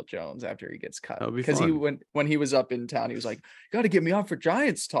of Daniel Jones after he gets cut, because when he was up in town, he was like, "Got to get me on for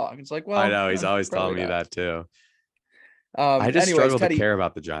Giants talk." It's like, well, I know he's always telling me that too. I just struggle to care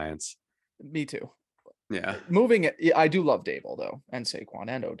about the Giants. Me too. Yeah. I do love Dable though, and Saquon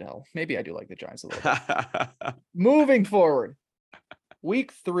and Odell. Maybe I do like the Giants a little bit. Moving forward,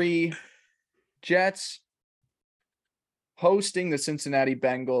 week 3, Jets hosting the Cincinnati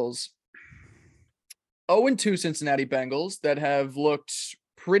Bengals. 0-2 Cincinnati Bengals that have looked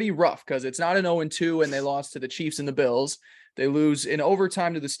pretty rough, because it's not an 0-2 and they lost to the Chiefs and the Bills. They lose in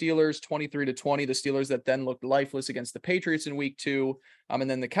overtime to the Steelers, 23-20. The Steelers that then looked lifeless against the Patriots in week 2. And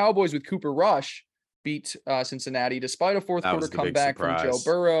then the Cowboys with Cooper Rush beat Cincinnati despite a fourth quarter comeback from Joe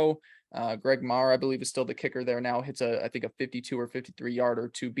Burrow. Greg Marr, I believe, is still the kicker there now. Hits I think a 52 or 53 yarder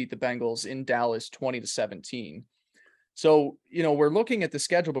to beat the Bengals in Dallas 20-17. So, we're looking at the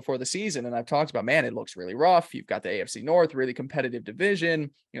schedule before the season, and I've talked about, man, it looks really rough. You've got the AFC North, really competitive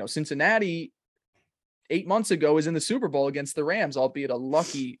division. Cincinnati 8 months ago is in the Super Bowl against the Rams, albeit a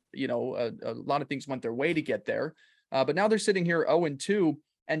lucky, a lot of things went their way to get there. But now they're sitting here 0-2.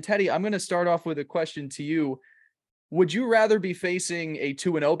 And Teddy, I'm going to start off with a question to you. Would you rather be facing a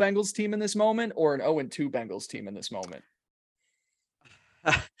 2-0 Bengals team in this moment or an 0-2 Bengals team in this moment?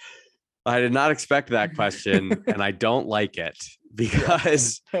 I did not expect that question, and I don't like it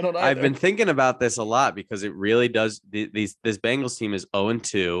because I don't I've been either. thinking about this a lot because it really does. This Bengals team is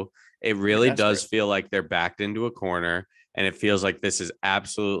 0-2. It They're really does desperate. feel like they're backed into a corner, and it feels like this is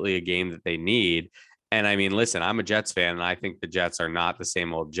absolutely a game that they need. And I mean, listen, I'm a Jets fan, and I think the Jets are not the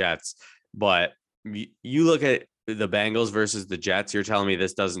same old Jets. But you look at the Bengals versus the Jets, you're telling me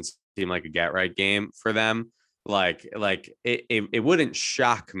this doesn't seem like a get right game for them. It wouldn't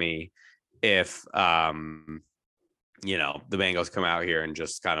shock me if the Bengals come out here and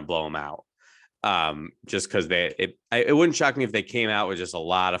just kind of blow them out. Just because it wouldn't shock me if they came out with just a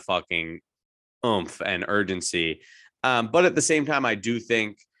lot of fucking oomph and urgency. But at the same time, I do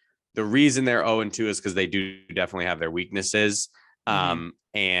think the reason they're 0-2 is because they do definitely have their weaknesses.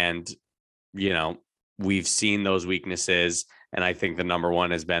 And we've seen those weaknesses. And I think the number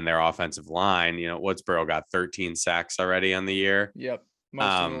one has been their offensive line. What's Burrow got 13 sacks already on the year. Yep.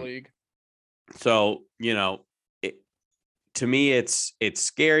 Most in the league. So, to me, it's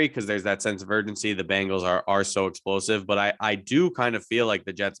scary because there's that sense of urgency. The Bengals are so explosive, but I do kind of feel like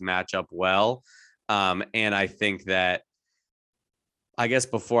the Jets match up well. And I think that, I guess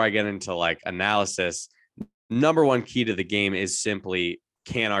before I get into like analysis, number one key to the game is simply,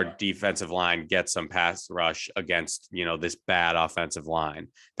 can our defensive line get some pass rush against, this bad offensive line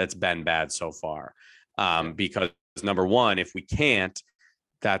that's been bad so far? Because number one, if we can't,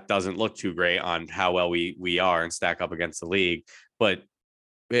 that doesn't look too great on how well we are and stack up against the league. But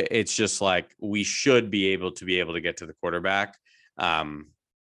it's just like we should be able to get to the quarterback.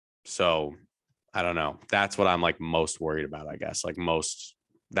 So I don't know. That's what I'm like most worried about, I guess.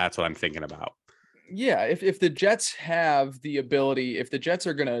 That's what I'm thinking about. Yeah, if the Jets have the ability, if the Jets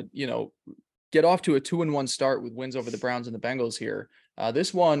are gonna, get off to a 2-1 start with wins over the Browns and the Bengals here,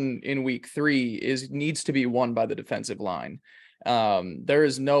 this one in week 3 needs to be won by the defensive line. There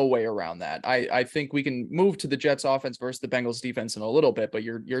is no way around that. I think we can move to the Jets offense versus the Bengals defense in a little bit, but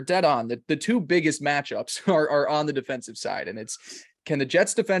you're dead on. The two biggest matchups are on the defensive side, and it's, can the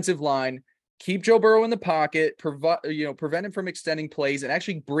Jets defensive line keep Joe Burrow in the pocket, prevent him from extending plays, and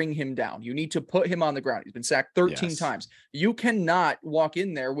actually bring him down. You need to put him on the ground. He's been sacked 13 times. You cannot walk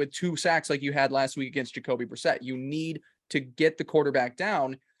in there with 2 sacks like you had last week against Jacoby Brissett. You need to get the quarterback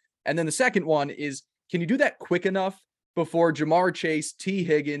down. And then the second one is, can you do that quick enough before Jamar Chase, T.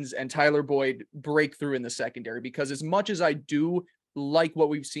 Higgins, and Tyler Boyd break through in the secondary? Because as much as I do like what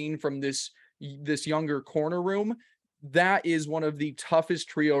we've seen from this younger corner room, that is one of the toughest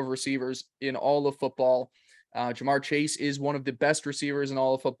trio of receivers in all of football. Jamar Chase is one of the best receivers in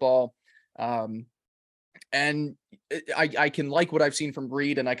all of football. And I can like what I've seen from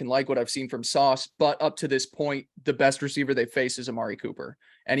Reed, and I can like what I've seen from Sauce, but up to this point, the best receiver they face is Amari Cooper.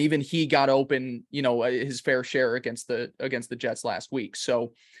 And even he got open, his fair share against the Jets last week.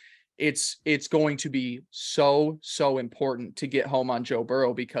 So it's going to be so important to get home on Joe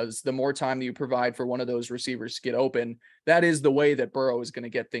Burrow, because the more time that you provide for one of those receivers to get open, that is the way that Burrow is going to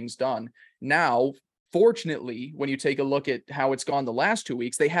get things done. Now, fortunately, when you take a look at how it's gone the last 2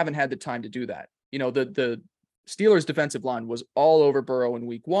 weeks, they haven't had the time to do that. The Steelers defensive line was all over Burrow in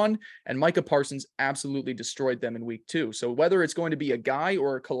week 1, and Micah Parsons absolutely destroyed them in week 2. So whether it's going to be a guy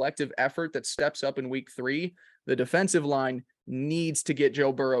or a collective effort that steps up in week 3, the defensive line needs to get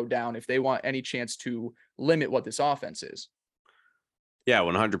Joe Burrow down if they want any chance to limit what this offense is. Yeah,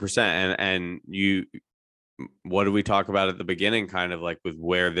 100%. And what did we talk about at the beginning? Kind of like with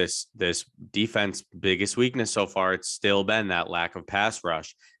where this defense biggest weakness so far, it's still been that lack of pass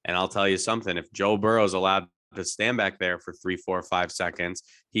rush. And I'll tell you something, if Joe Burrow's allowed to stand back there for 3, 4, 5 seconds,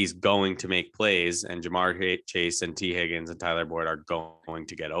 he's going to make plays, and Jamar Chase and T. Higgins and Tyler Boyd are going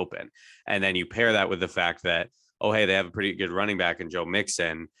to get open. And then you pair that with the fact that, oh, hey, they have a pretty good running back in Joe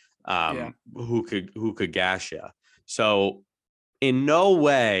Mixon, who could gash you. So in no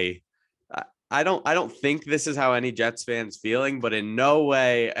way, I don't think this is how any Jets fans feeling, but in no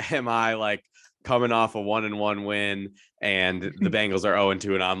way am I like coming off a 1-1 win and the Bengals are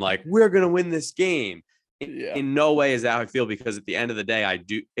 0-2 and I'm like, we're going to win this game. In no way is that how I feel, because at the end of the day,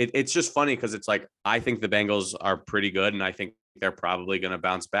 it's just funny because it's like, I think the Bengals are pretty good and I think they're probably going to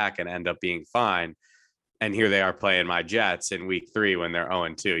bounce back and end up being fine. And here they are playing my Jets in week 3 when they're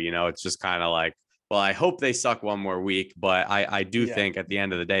 0-2. It's just kind of like, well, I hope they suck one more week, but I do think at the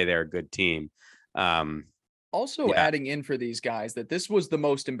end of the day, they're a good team. Adding in for these guys that this was the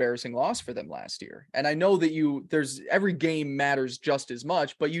most embarrassing loss for them last year. And I know that there's every game matters just as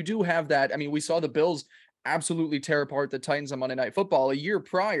much, but you do have that. I mean, we saw the Bills absolutely tear apart the Titans on Monday Night Football. A year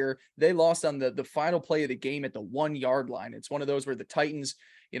prior, they lost on the final play of the game at the 1 yard line. It's one of those where the Titans,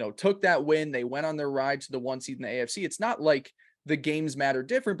 took that win. They went on their ride to the 1 seed in the AFC. It's not like the games matter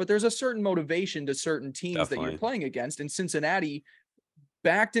different, but there's a certain motivation to certain teams that you're Definitely. playing against. And Cincinnati,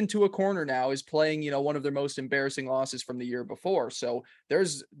 backed into a corner now, is playing, one of their most embarrassing losses from the year before. So there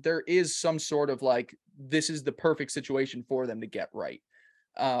is some sort of like, this is the perfect situation for them to get right.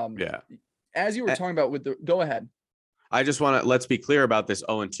 Yeah. As you were talking about go ahead. I just want to, let's be clear about this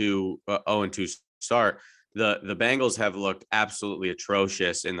 0-2 start. The Bengals have looked absolutely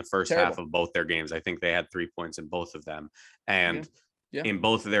atrocious in the first half of both their games. I think they had 3 points in both of them. And in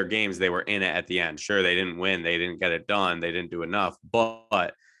both of their games, they were in it at the end. Sure, they didn't win. They didn't get it done. They didn't do enough.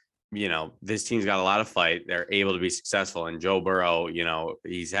 But this team's got a lot of fight. They're able to be successful. And Joe Burrow,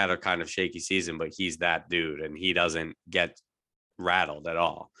 he's had a kind of shaky season, but he's that dude, and he doesn't get rattled at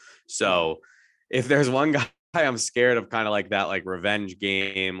all. So if there's one guy I'm scared of, kind of like that, like revenge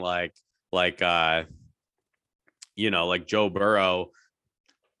game, like Joe Burrow,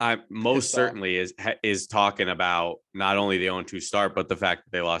 I most certainly is talking about not only the 0-2 start, but the fact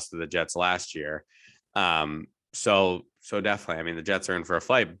that they lost to the Jets last year. So definitely, I mean, the Jets are in for a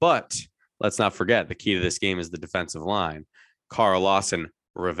fight, but let's not forget the key to this game is the defensive line. Carl Lawson,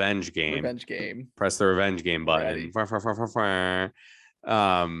 revenge game. Press the revenge game button.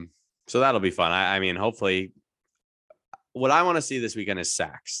 So that'll be fun. I mean, hopefully, what I want to see this weekend is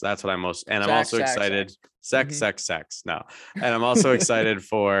sacks. That's what I'm most, and I'm also excited. Sex. No, and I'm also excited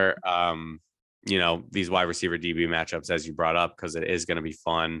for these wide receiver DB matchups, as you brought up, because it is going to be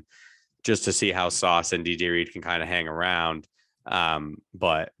fun just to see how Sauce and DJ Reed can kind of hang around.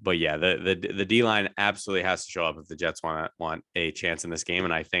 But yeah, the D line absolutely has to show up if the Jets want a chance in this game,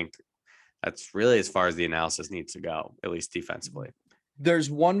 and I think that's really as far as the analysis needs to go, at least defensively.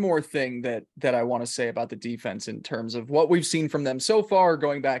 There's one more thing that I want to say about the defense in terms of what we've seen from them so far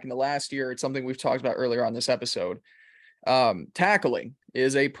going back into last year. It's something we've talked about earlier on this episode. Tackling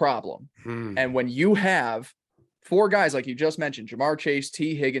is a problem. And when you have 4 guys, like you just mentioned, Jamar Chase,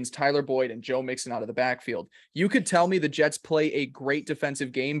 T. Higgins, Tyler Boyd, and Joe Mixon out of the backfield, you could tell me the Jets play a great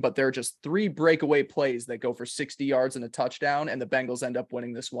defensive game, but there are just 3 breakaway plays that go for 60 yards and a touchdown, and the Bengals end up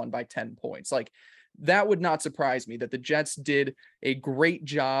winning this one by 10 points. Like, that would not surprise me that the Jets did a great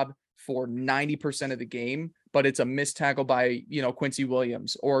job for 90% of the game, but it's a missed tackle by, Quincy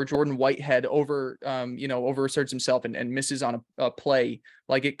Williams, or Jordan Whitehead overasserts himself and misses on a play.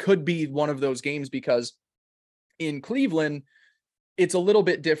 Like, it could be one of those games, because in Cleveland, it's a little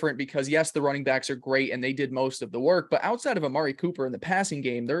bit different because, yes, the running backs are great and they did most of the work, but outside of Amari Cooper in the passing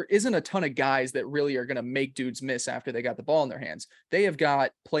game, there isn't a ton of guys that really are going to make dudes miss after they got the ball in their hands. They have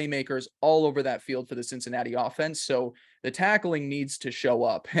got playmakers all over that field for the Cincinnati offense. So the tackling needs to show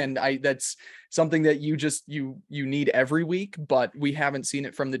up. And that's something that you need every week, but we haven't seen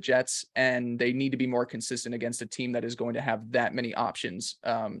it from the Jets, and they need to be more consistent against a team that is going to have that many options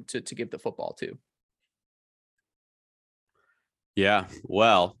to give the football to. Yeah,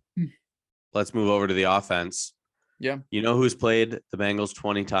 well, let's move over to the offense. Yeah. You know who's played the Bengals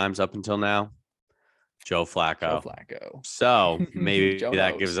 20 times up until now? Joe Flacco. So maybe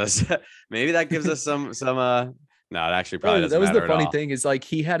that gives us some no, it actually probably doesn't matter. That was the funny thing, is like,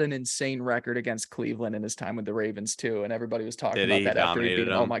 he had an insane record against Cleveland in his time with the Ravens too, and everybody was talking about that after he beat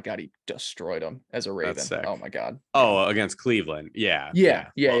him. Oh my God, he destroyed him as a Raven. Oh my God. Oh, against Cleveland. Yeah.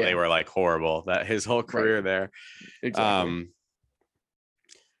 They were like horrible that his whole career there. Exactly.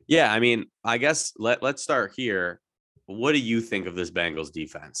 Yeah, I mean, I guess let's start here. What do you think of this Bengals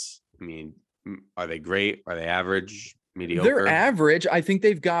defense? I mean, are they great? Are they average? Mediocre? They're average. I think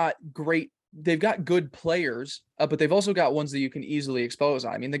they've got good players, but they've also got ones that you can easily expose.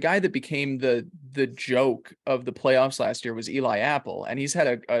 I mean, the guy that became the joke of the playoffs last year was Eli Apple, and he's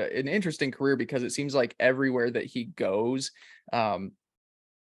had an interesting career because it seems like everywhere that he goes, the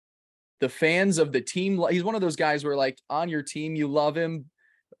fans of the team, he's one of those guys where, like, on your team you love him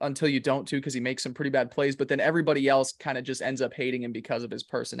until you don't, too, because he makes some pretty bad plays, but then everybody else kind of just ends up hating him because of his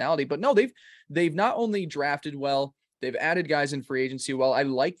personality. But no, they've not only drafted well, they've added guys in free agency well. I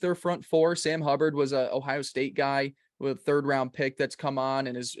like their front 4. Sam Hubbard was a Ohio State guy with a 3rd round pick that's come on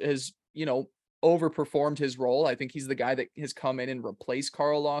and has overperformed his role. I think he's the guy that has come in and replaced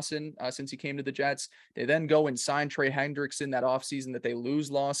Carl Lawson since he came to the Jets. They then go and sign Trey Hendrickson that offseason that they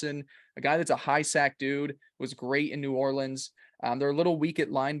lose Lawson, a guy that's a high sack dude, was great in New Orleans. They're a little weak at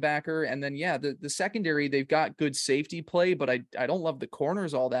linebacker. And then, the secondary, they've got good safety play, but I don't love the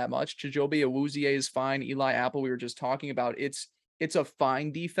corners all that much. Chijobe Awuzie is fine. Eli Apple, we were just talking about. It's a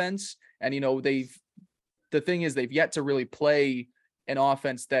fine defense. And, the thing is, they've yet to really play an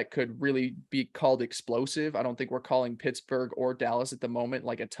offense that could really be called explosive. I don't think we're calling Pittsburgh or Dallas at the moment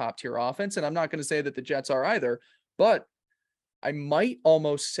like a top tier offense. And I'm not going to say that the Jets are either, but I might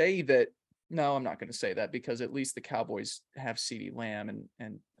almost say that. No, I'm not going to say that because at least the Cowboys have CeeDee Lamb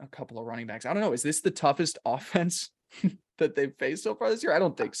and a couple of running backs. I don't know. Is this the toughest offense that they've faced so far this year? I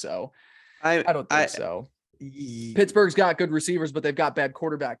don't think so. I don't think so. Pittsburgh's got good receivers, but they've got bad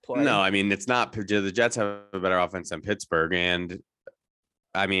quarterback play. No, I mean, it's not. The Jets have a better offense than Pittsburgh. And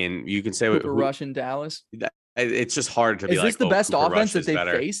I mean, you can say Cooper Rush in Dallas. It's just hard to be like, is this the best Cooper offense Rush that they've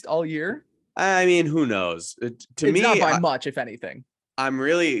better. Faced all year? I mean, who knows? To it's me, not by much, if anything. I'm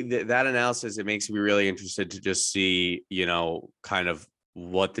really that analysis. It makes me really interested to just see, kind of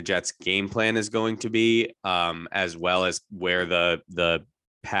what the Jets' game plan is going to be, as well as where the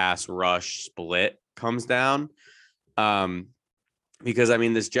pass rush split comes down. Because I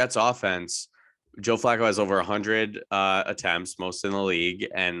mean, this Jets offense, Joe Flacco has over 100 attempts, most in the league,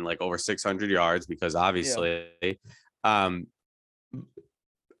 and like over 600 yards. Because obviously,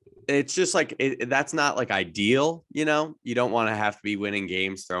 it's just like that's not like ideal. You don't want to have to be winning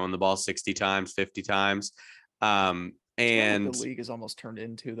games throwing the ball 60 times, 50 times. And the league is almost turned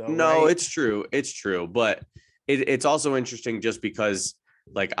into, though. No, right? It's true. But it's also interesting just because,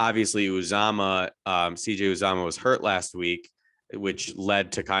 like, obviously CJ Uzama was hurt last week, which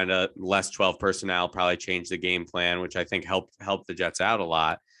led to kind of less 12 personnel, probably changed the game plan, which I think helped the Jets out a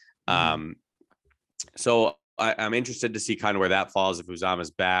lot. So I'm interested to see kind of where that falls, if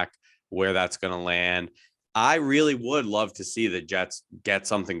Uzama's back, where that's going to land. I really would love to see the Jets get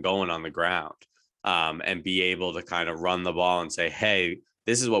something going on the ground, and be able to kind of run the ball and say, hey,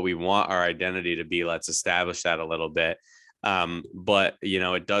 this is what we want our identity to be. Let's establish that a little bit. But,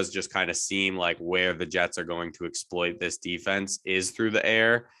 it does just kind of seem like where the Jets are going to exploit this defense is through the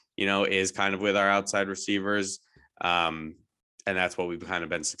air, is kind of with our outside receivers. And that's what we've kind of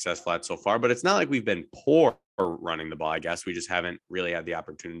been successful at so far. But it's not like we've been poor running the ball. I guess we just haven't really had the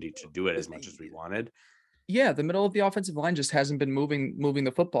opportunity to do it as much as we wanted. Yeah, the middle of the offensive line just hasn't been moving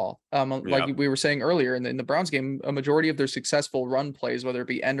the football. Like we were saying earlier in the Browns game, a majority of their successful run plays, whether it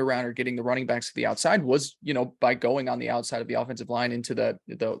be end around or getting the running backs to the outside, was by going on the outside of the offensive line into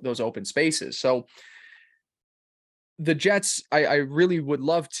those open spaces. So the Jets, I really would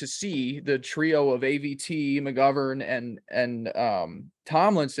love to see the trio of AVT, McGovern, and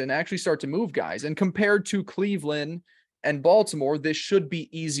Tomlinson actually start to move guys. And compared to Cleveland and Baltimore, this should be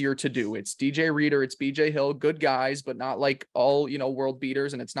easier to do. It's DJ Reader, it's BJ Hill, good guys, but not like all, world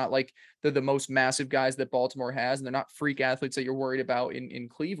beaters. And it's not like they're the most massive guys that Baltimore has. And they're not freak athletes that you're worried about in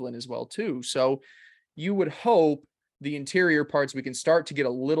Cleveland as well, too. So you would hope the interior parts, we can start to get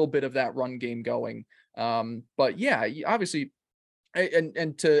a little bit of that run game going. But yeah, obviously,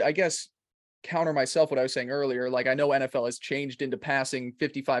 and to, I guess, counter myself what I was saying earlier, like I know NFL has changed into passing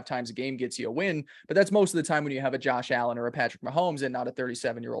 55 times a game gets you a win, but that's most of the time when you have a Josh Allen or a Patrick Mahomes and not a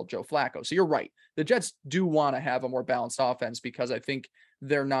 37-year-old Joe Flacco. So you're right. The Jets do want to have a more balanced offense because I think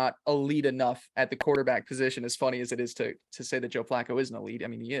they're not elite enough at the quarterback position, as funny as it is to say that Joe Flacco isn't elite. I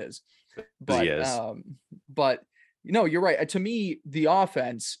mean, he is. But, but you're right. To me, the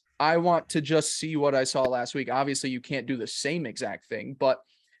offense, I want to just see what I saw last week. Obviously, you can't do the same exact thing, but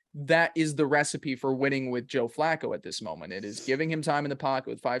that is the recipe for winning with Joe Flacco at this moment. It is giving him time in the pocket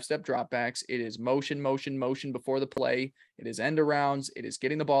with 5-step dropbacks. It is motion before the play. It is end arounds. It is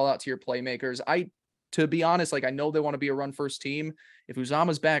getting the ball out to your playmakers. To be honest, like I know they want to be a run first team. If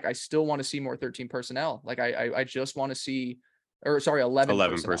Uzama's back, I still want to see more 13 personnel. Like I just want to see,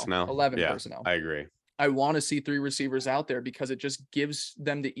 11 personnel. 11 personnel. I agree. I want to see 3 receivers out there because it just gives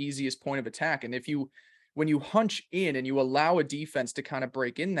them the easiest point of attack. And when you hunch in and you allow a defense to kind of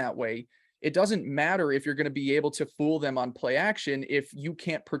break in that way, it doesn't matter if you're going to be able to fool them on play action if you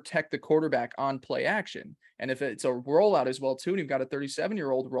can't protect the quarterback on play action. And if it's a rollout as well, too, and you've got a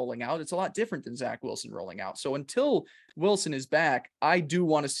 37-year-old rolling out, it's a lot different than Zach Wilson rolling out. So until Wilson is back, I do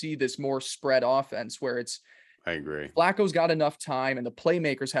want to see this more spread offense where I agree. Flacco's got enough time and the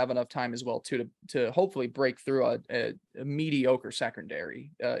playmakers have enough time as well, too, to hopefully break through a mediocre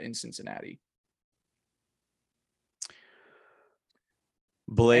secondary in Cincinnati.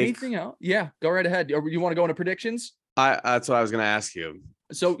 Blake, anything else? Yeah, go right ahead. You want to go into predictions? That's what I was going to ask you.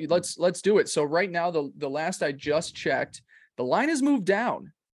 So let's do it. So right now, the last I just checked, the line has moved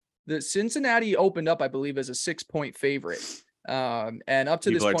down. The Cincinnati opened up, I believe, as a 6-point favorite, and up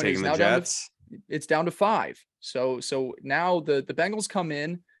to this point, it's down to 5. So now the Bengals come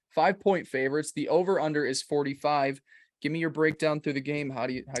in 5-point favorites. The over under is 45. Give me your breakdown through the game. How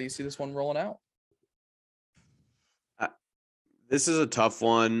do you see this one rolling out? This is a tough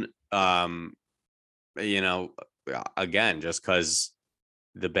one. again, just because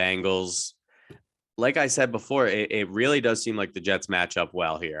the Bengals, like I said before, it really does seem like the Jets match up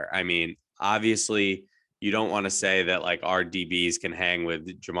well here. I mean, obviously, you don't want to say that like our DBs can hang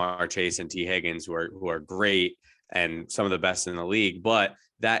with Jamar Chase and T. Higgins, who are great and some of the best in the league, but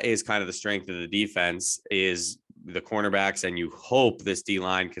that is kind of the strength of the defense is the cornerbacks, and you hope this D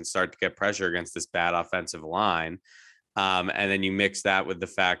line can start to get pressure against this bad offensive line. And then you mix that with the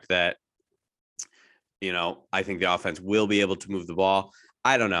fact that, I think the offense will be able to move the ball.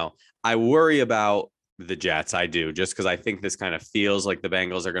 I don't know. I worry about the Jets. I do, just because I think this kind of feels like the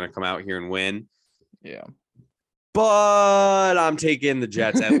Bengals are going to come out here and win. Yeah. But I'm taking the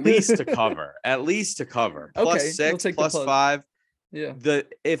Jets at least to cover. Okay, +6, +5. Yeah.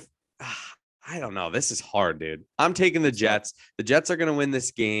 I don't know. This is hard, dude. I'm taking the Jets. The Jets are going to win this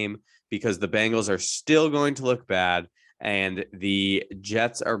game because the Bengals are still going to look bad, and the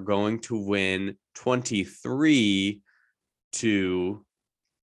Jets are going to win 23-17.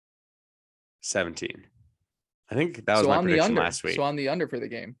 I think that was my prediction last week. So on the under for the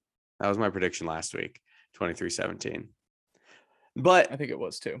game. That was my prediction last week, 23-17. But I think it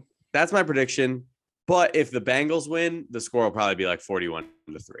was too. That's my prediction. But if the Bengals win, the score will probably be like 41-3.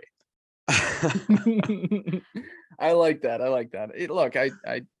 I like that.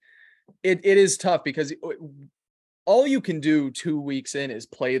 It is tough because all you can do 2 weeks in is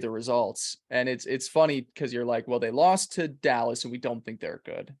play the results. And it's funny because you're like, well, they lost to Dallas and we don't think they're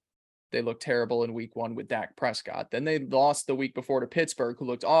good. They looked terrible in week 1 with Dak Prescott. Then they lost the week before to Pittsburgh, who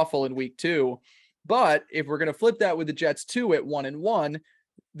looked awful in week 2. But if we're going to flip that with the Jets too at 1-1,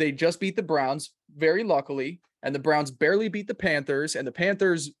 they just beat the Browns very luckily. And the Browns barely beat the Panthers, and the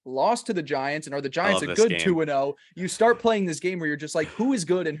Panthers lost to the Giants, and are the Giants a good 2-0? You start playing this game where you're just like, who is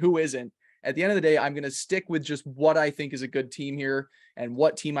good and who isn't? At the end of the day, I'm going to stick with just what I think is a good team here and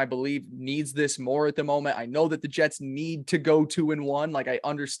what team I believe needs this more at the moment. I know that the Jets need to go 2-1. Like, I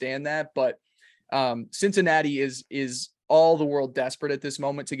understand that, but Cincinnati is all the world desperate at this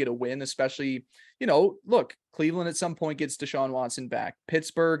moment to get a win, especially, look, Cleveland at some point gets Deshaun Watson back.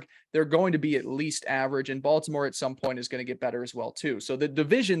 Pittsburgh, they're going to be at least average, and Baltimore at some point is going to get better as well too. So the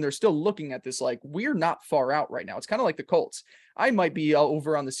division, they're still looking at this like we're not far out right now. It's kind of like the Colts. I might be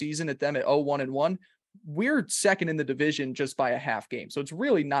over on the season at them at 0-1-1. We're second in the division just by a half game. So it's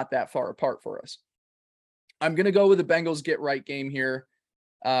really not that far apart for us. I'm going to go with the Bengals get right game here.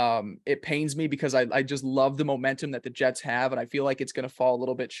 It pains me because I just love the momentum that the Jets have, and I feel like it's going to fall a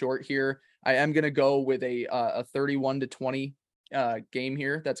little bit short here. I am going to go with a 31-20 game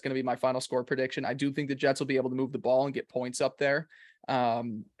here. That's going to be my final score prediction. I do think the Jets will be able to move the ball and get points up there.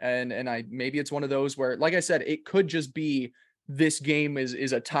 And maybe it's one of those where, like I said, it could just be this game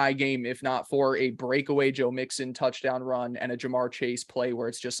is a tie game, if not for a breakaway Joe Mixon touchdown run and a Jamar Chase play where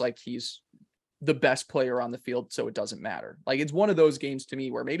it's just like he's the best player on the field, so it doesn't matter. Like, it's one of those games to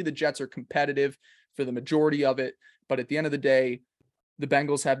me where maybe the Jets are competitive for the majority of it, but at the end of the day, the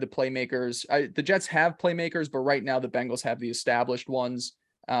Bengals have the playmakers. The Jets have playmakers, but right now the Bengals have the established ones.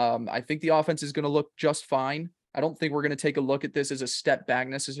 I think the offense is going to look just fine. I don't think we're going to take a look at this as a step back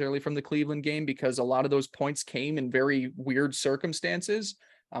necessarily from the Cleveland game because a lot of those points came in very weird circumstances.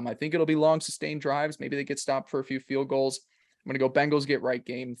 I think it'll be long sustained drives. Maybe they get stopped for a few field goals. I'm going to go Bengals get right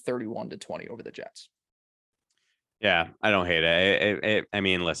game 31-20 over the Jets. Yeah, I don't hate it. I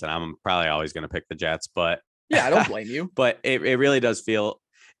mean, listen, I'm probably always going to pick the Jets, but yeah, I don't blame you. But it really does feels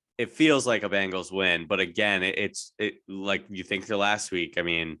like a Bengals win. But again, it's like you think the last week. I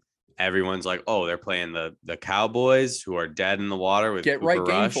mean, everyone's like, oh, they're playing the Cowboys, who are dead in the water with get right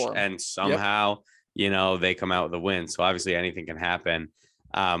game for them. And somehow, they come out with a win. So obviously anything can happen.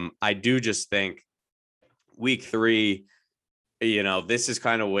 I do just think week 3, this is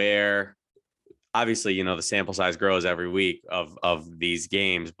kind of where obviously, the sample size grows every week of these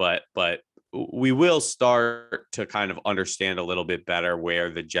games, but we will start to kind of understand a little bit better where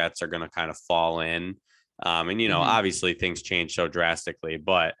the Jets are going to kind of fall in. Obviously things change so drastically,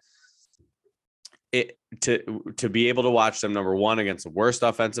 but to be able to watch them, number one, against the worst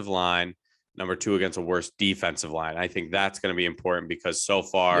offensive line, number 2, against a worst defensive line. I think that's going to be important because so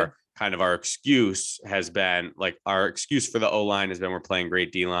far kind of our excuse for the O-line has been we're playing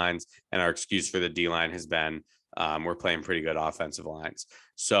great D-lines, and our excuse for the D-line has been we're playing pretty good offensive lines.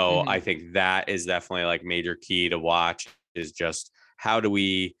 So I think that is definitely like major key to watch is just how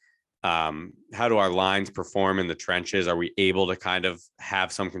do our lines perform in the trenches? Are we able to kind of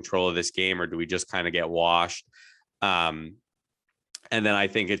have some control of this game, or do we just kind of get washed? And then I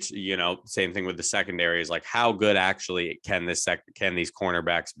think it's, same thing with the secondary is like, how good actually can these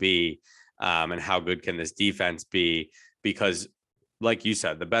cornerbacks be? And how good can this defense be? Because like you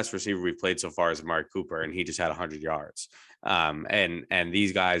said, the best receiver we've played so far is Amari Cooper, and he just had 100 yards. And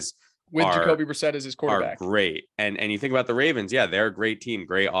these guys with Jacoby Brissett as his are quarterback. great. And you think about the Ravens, yeah, they're a great team,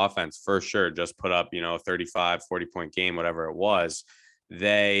 great offense for sure. Just put up, 35, 40-point game, whatever it was.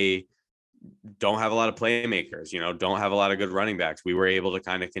 They don't have a lot of playmakers, don't have a lot of good running backs. We were able to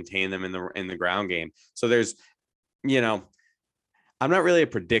kind of contain them in the ground game. So there's, I'm not really a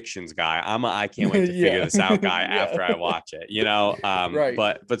predictions guy. I can't wait to figure this out guy after I watch it, Right.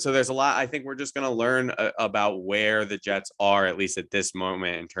 But so there's a lot. I think we're just going to learn about where the Jets are, at least at this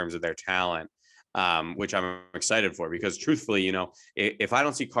moment, in terms of their talent, which I'm excited for, because truthfully, if I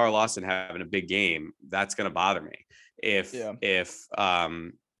don't see Carl Lawson having a big game, that's going to bother me. If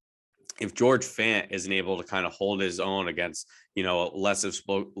George Fant isn't able to kind of hold his own against, less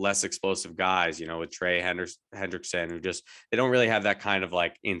explosive guys, with Trey Hendrickson, who they don't really have that kind of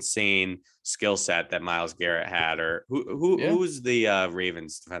like insane skill set that Myles Garrett had, or who's the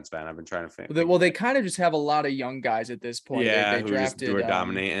Ravens defensive end? I've been trying to think. Well, they kind of just have a lot of young guys at this point. Yeah, they drafted who are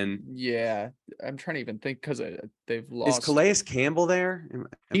dominating. Yeah, I'm trying to even think, because they've lost. Is Calais Campbell there?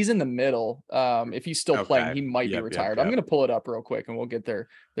 He's in the middle. If he's still playing, he might be retired. I'm gonna pull it up real quick, and we'll get their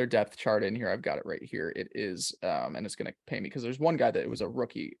depth chart in here. I've got it right here. It is, and it's gonna pay me because there's one guy that was a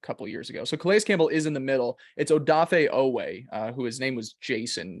rookie a couple years ago. So Calais Campbell is in the middle. It's Odafe Owe, who his name was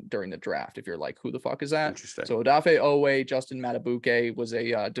Jason during the draft. If you're like, who the fuck is that? Interesting. So Odafe Owe, Justin Matabuke was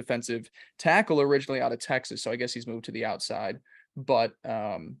a defensive tackle originally out of Texas. So I guess he's moved to the outside. But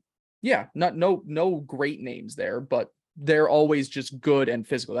yeah, no great names there, but they're always just good and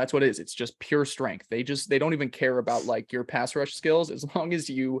physical. That's what it is. It's just pure strength. They don't even care about like your pass rush skills. As long as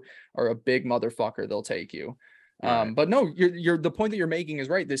you are a big motherfucker, they'll take you. Right. But no, you're the point that you're making is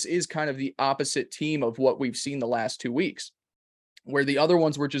right. This is kind of the opposite team of what we've seen the last 2 weeks, where the other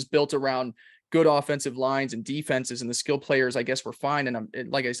ones were just built around good offensive lines and defenses, and the skill players, I guess, were fine.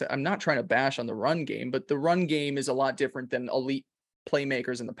 And like I said, I'm not trying to bash on the run game, but the run game is a lot different than elite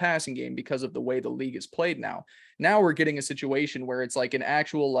playmakers in the passing game because of the way the league is played now. Now we're getting a situation where it's like an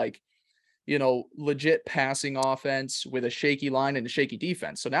actual, like, legit passing offense with a shaky line and a shaky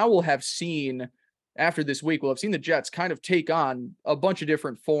defense. So now after this week, we'll have seen the Jets kind of take on a bunch of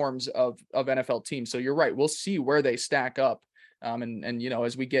different forms of NFL teams. So you're right. We'll see where they stack up. And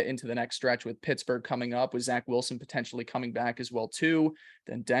as we get into the next stretch with Pittsburgh coming up, with Zach Wilson potentially coming back as well too,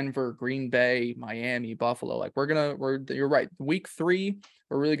 then Denver, Green Bay, Miami, Buffalo, like you're right. Week 3,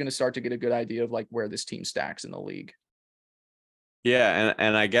 we're really going to start to get a good idea of like where this team stacks in the league. Yeah.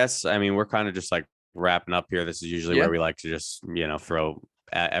 And I guess, we're kind of just like wrapping up here. This is usually where we like to just, throw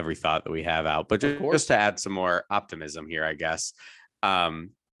every thought that we have out, but just to add some more optimism here, I guess.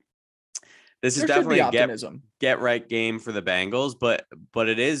 This is definitely a get right game for the Bengals, but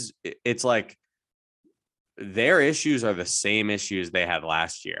it's like their issues are the same issues they had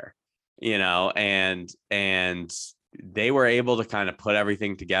last year, and they were able to kind of put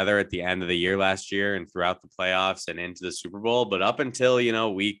everything together at the end of the year last year and throughout the playoffs and into the Super Bowl. But up until,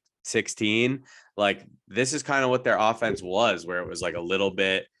 week 16, like this is kind of what their offense was, where it was like a little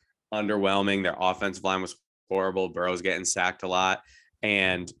bit underwhelming. Their offensive line was horrible. Burrow's getting sacked a lot.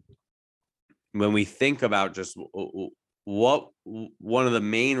 And when we think about just what one of the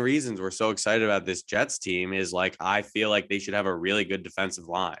main reasons we're so excited about this Jets team is, like, I feel like they should have a really good defensive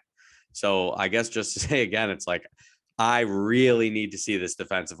line. So I guess just to say again, it's like, I really need to see this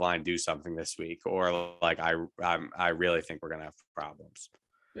defensive line do something this week, or like, I really think we're going to have problems.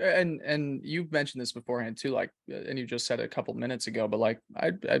 And you've mentioned this beforehand too, like, and you just said it a couple minutes ago, but like,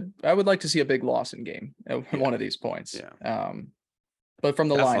 I would like to see a big Lawson game at one of these points. Yeah. But from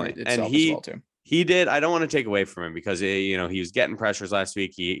the line itself as well too. He did. I don't want to take away from him because, he was getting pressures last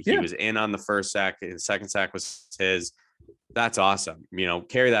week. He was in on the first sack. The second sack was his. That's awesome.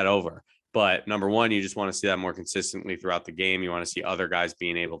 Carry that over. But number one, you just want to see that more consistently throughout the game. You want to see other guys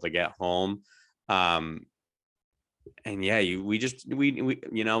being able to get home. And yeah, we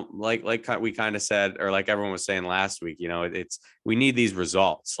like we kind of said, or like everyone was saying last week, we need these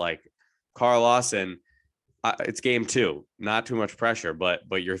results. Like Carl Lawson, it's game 2, not too much pressure, but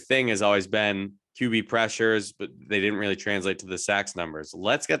your thing has always been QB pressures, but they didn't really translate to the sacks numbers.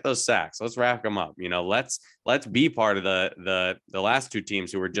 Let's get those sacks. Let's rack them up. Let's be part of the last 2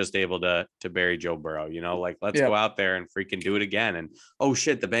 teams who were just able to bury Joe Burrow. Let's go out there and freaking do it again. And oh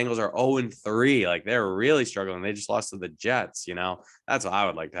shit, the Bengals are 0-3. Like, they're really struggling. They just lost to the Jets. That's what I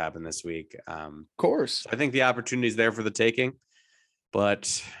would like to happen this week. Of course, I think the opportunity is there for the taking,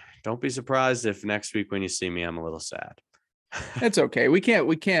 but don't be surprised if next week when you see me, I'm a little sad. It's okay. We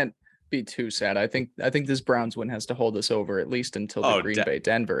can't be too sad. I think this Browns win has to hold us over at least until the Green Bay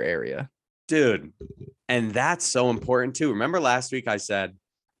Denver area. Dude, And that's so important too. Remember last week I said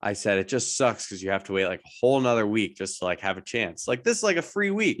it just sucks because you have to wait like a whole nother week just to like have a chance. Like this is like a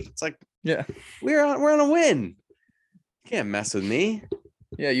free week. It's like, yeah, we're on a win. You can't mess with me.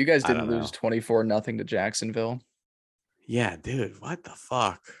 Yeah, you guys didn't lose 24-0 to Jacksonville. Yeah, dude, what the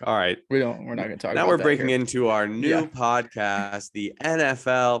fuck? All right. We're not going to talk about that. Now we're breaking into our new podcast, the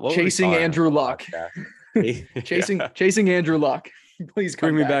NFL. Chasing Andrew Luck. Chasing Andrew Luck. Please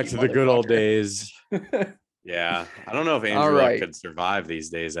bring me back to the good old days. Yeah. I don't know if Andrew Luck could survive these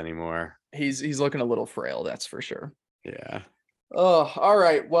days anymore. He's looking a little frail, that's for sure. Yeah. Oh, all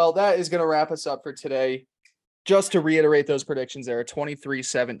right. Well, that is going to wrap us up for today. Just to reiterate those predictions there, a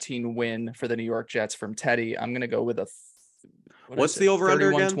 23-17 win for the New York Jets from Teddy. I'm going to go with a what's the over-under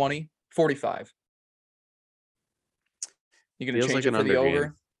again? 31-20, 45. You going to change like it for the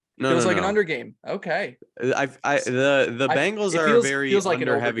over? No, feels like no. an under game. Okay. The Bengals are a very like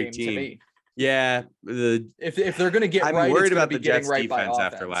under heavy team. Yeah. If they're going to get I'm right, worried about the Jets right defense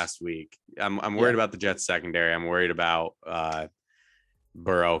after last week. I'm worried about the Jets secondary. I'm worried about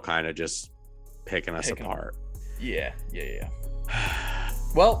Burrow kind of just picking us apart. Yeah.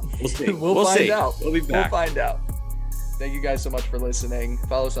 Well, we'll see. We'll find out. We'll be back. We'll find out. Thank you guys so much for listening.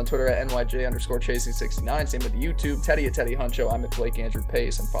 Follow us on Twitter at NYJ_chasing69. Same with YouTube. Teddy at Teddy Huncho. I'm at Blake Andrew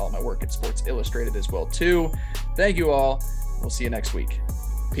Pace, and follow my work at Sports Illustrated as well too. Thank you all. We'll see you next week.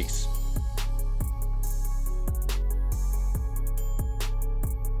 Peace.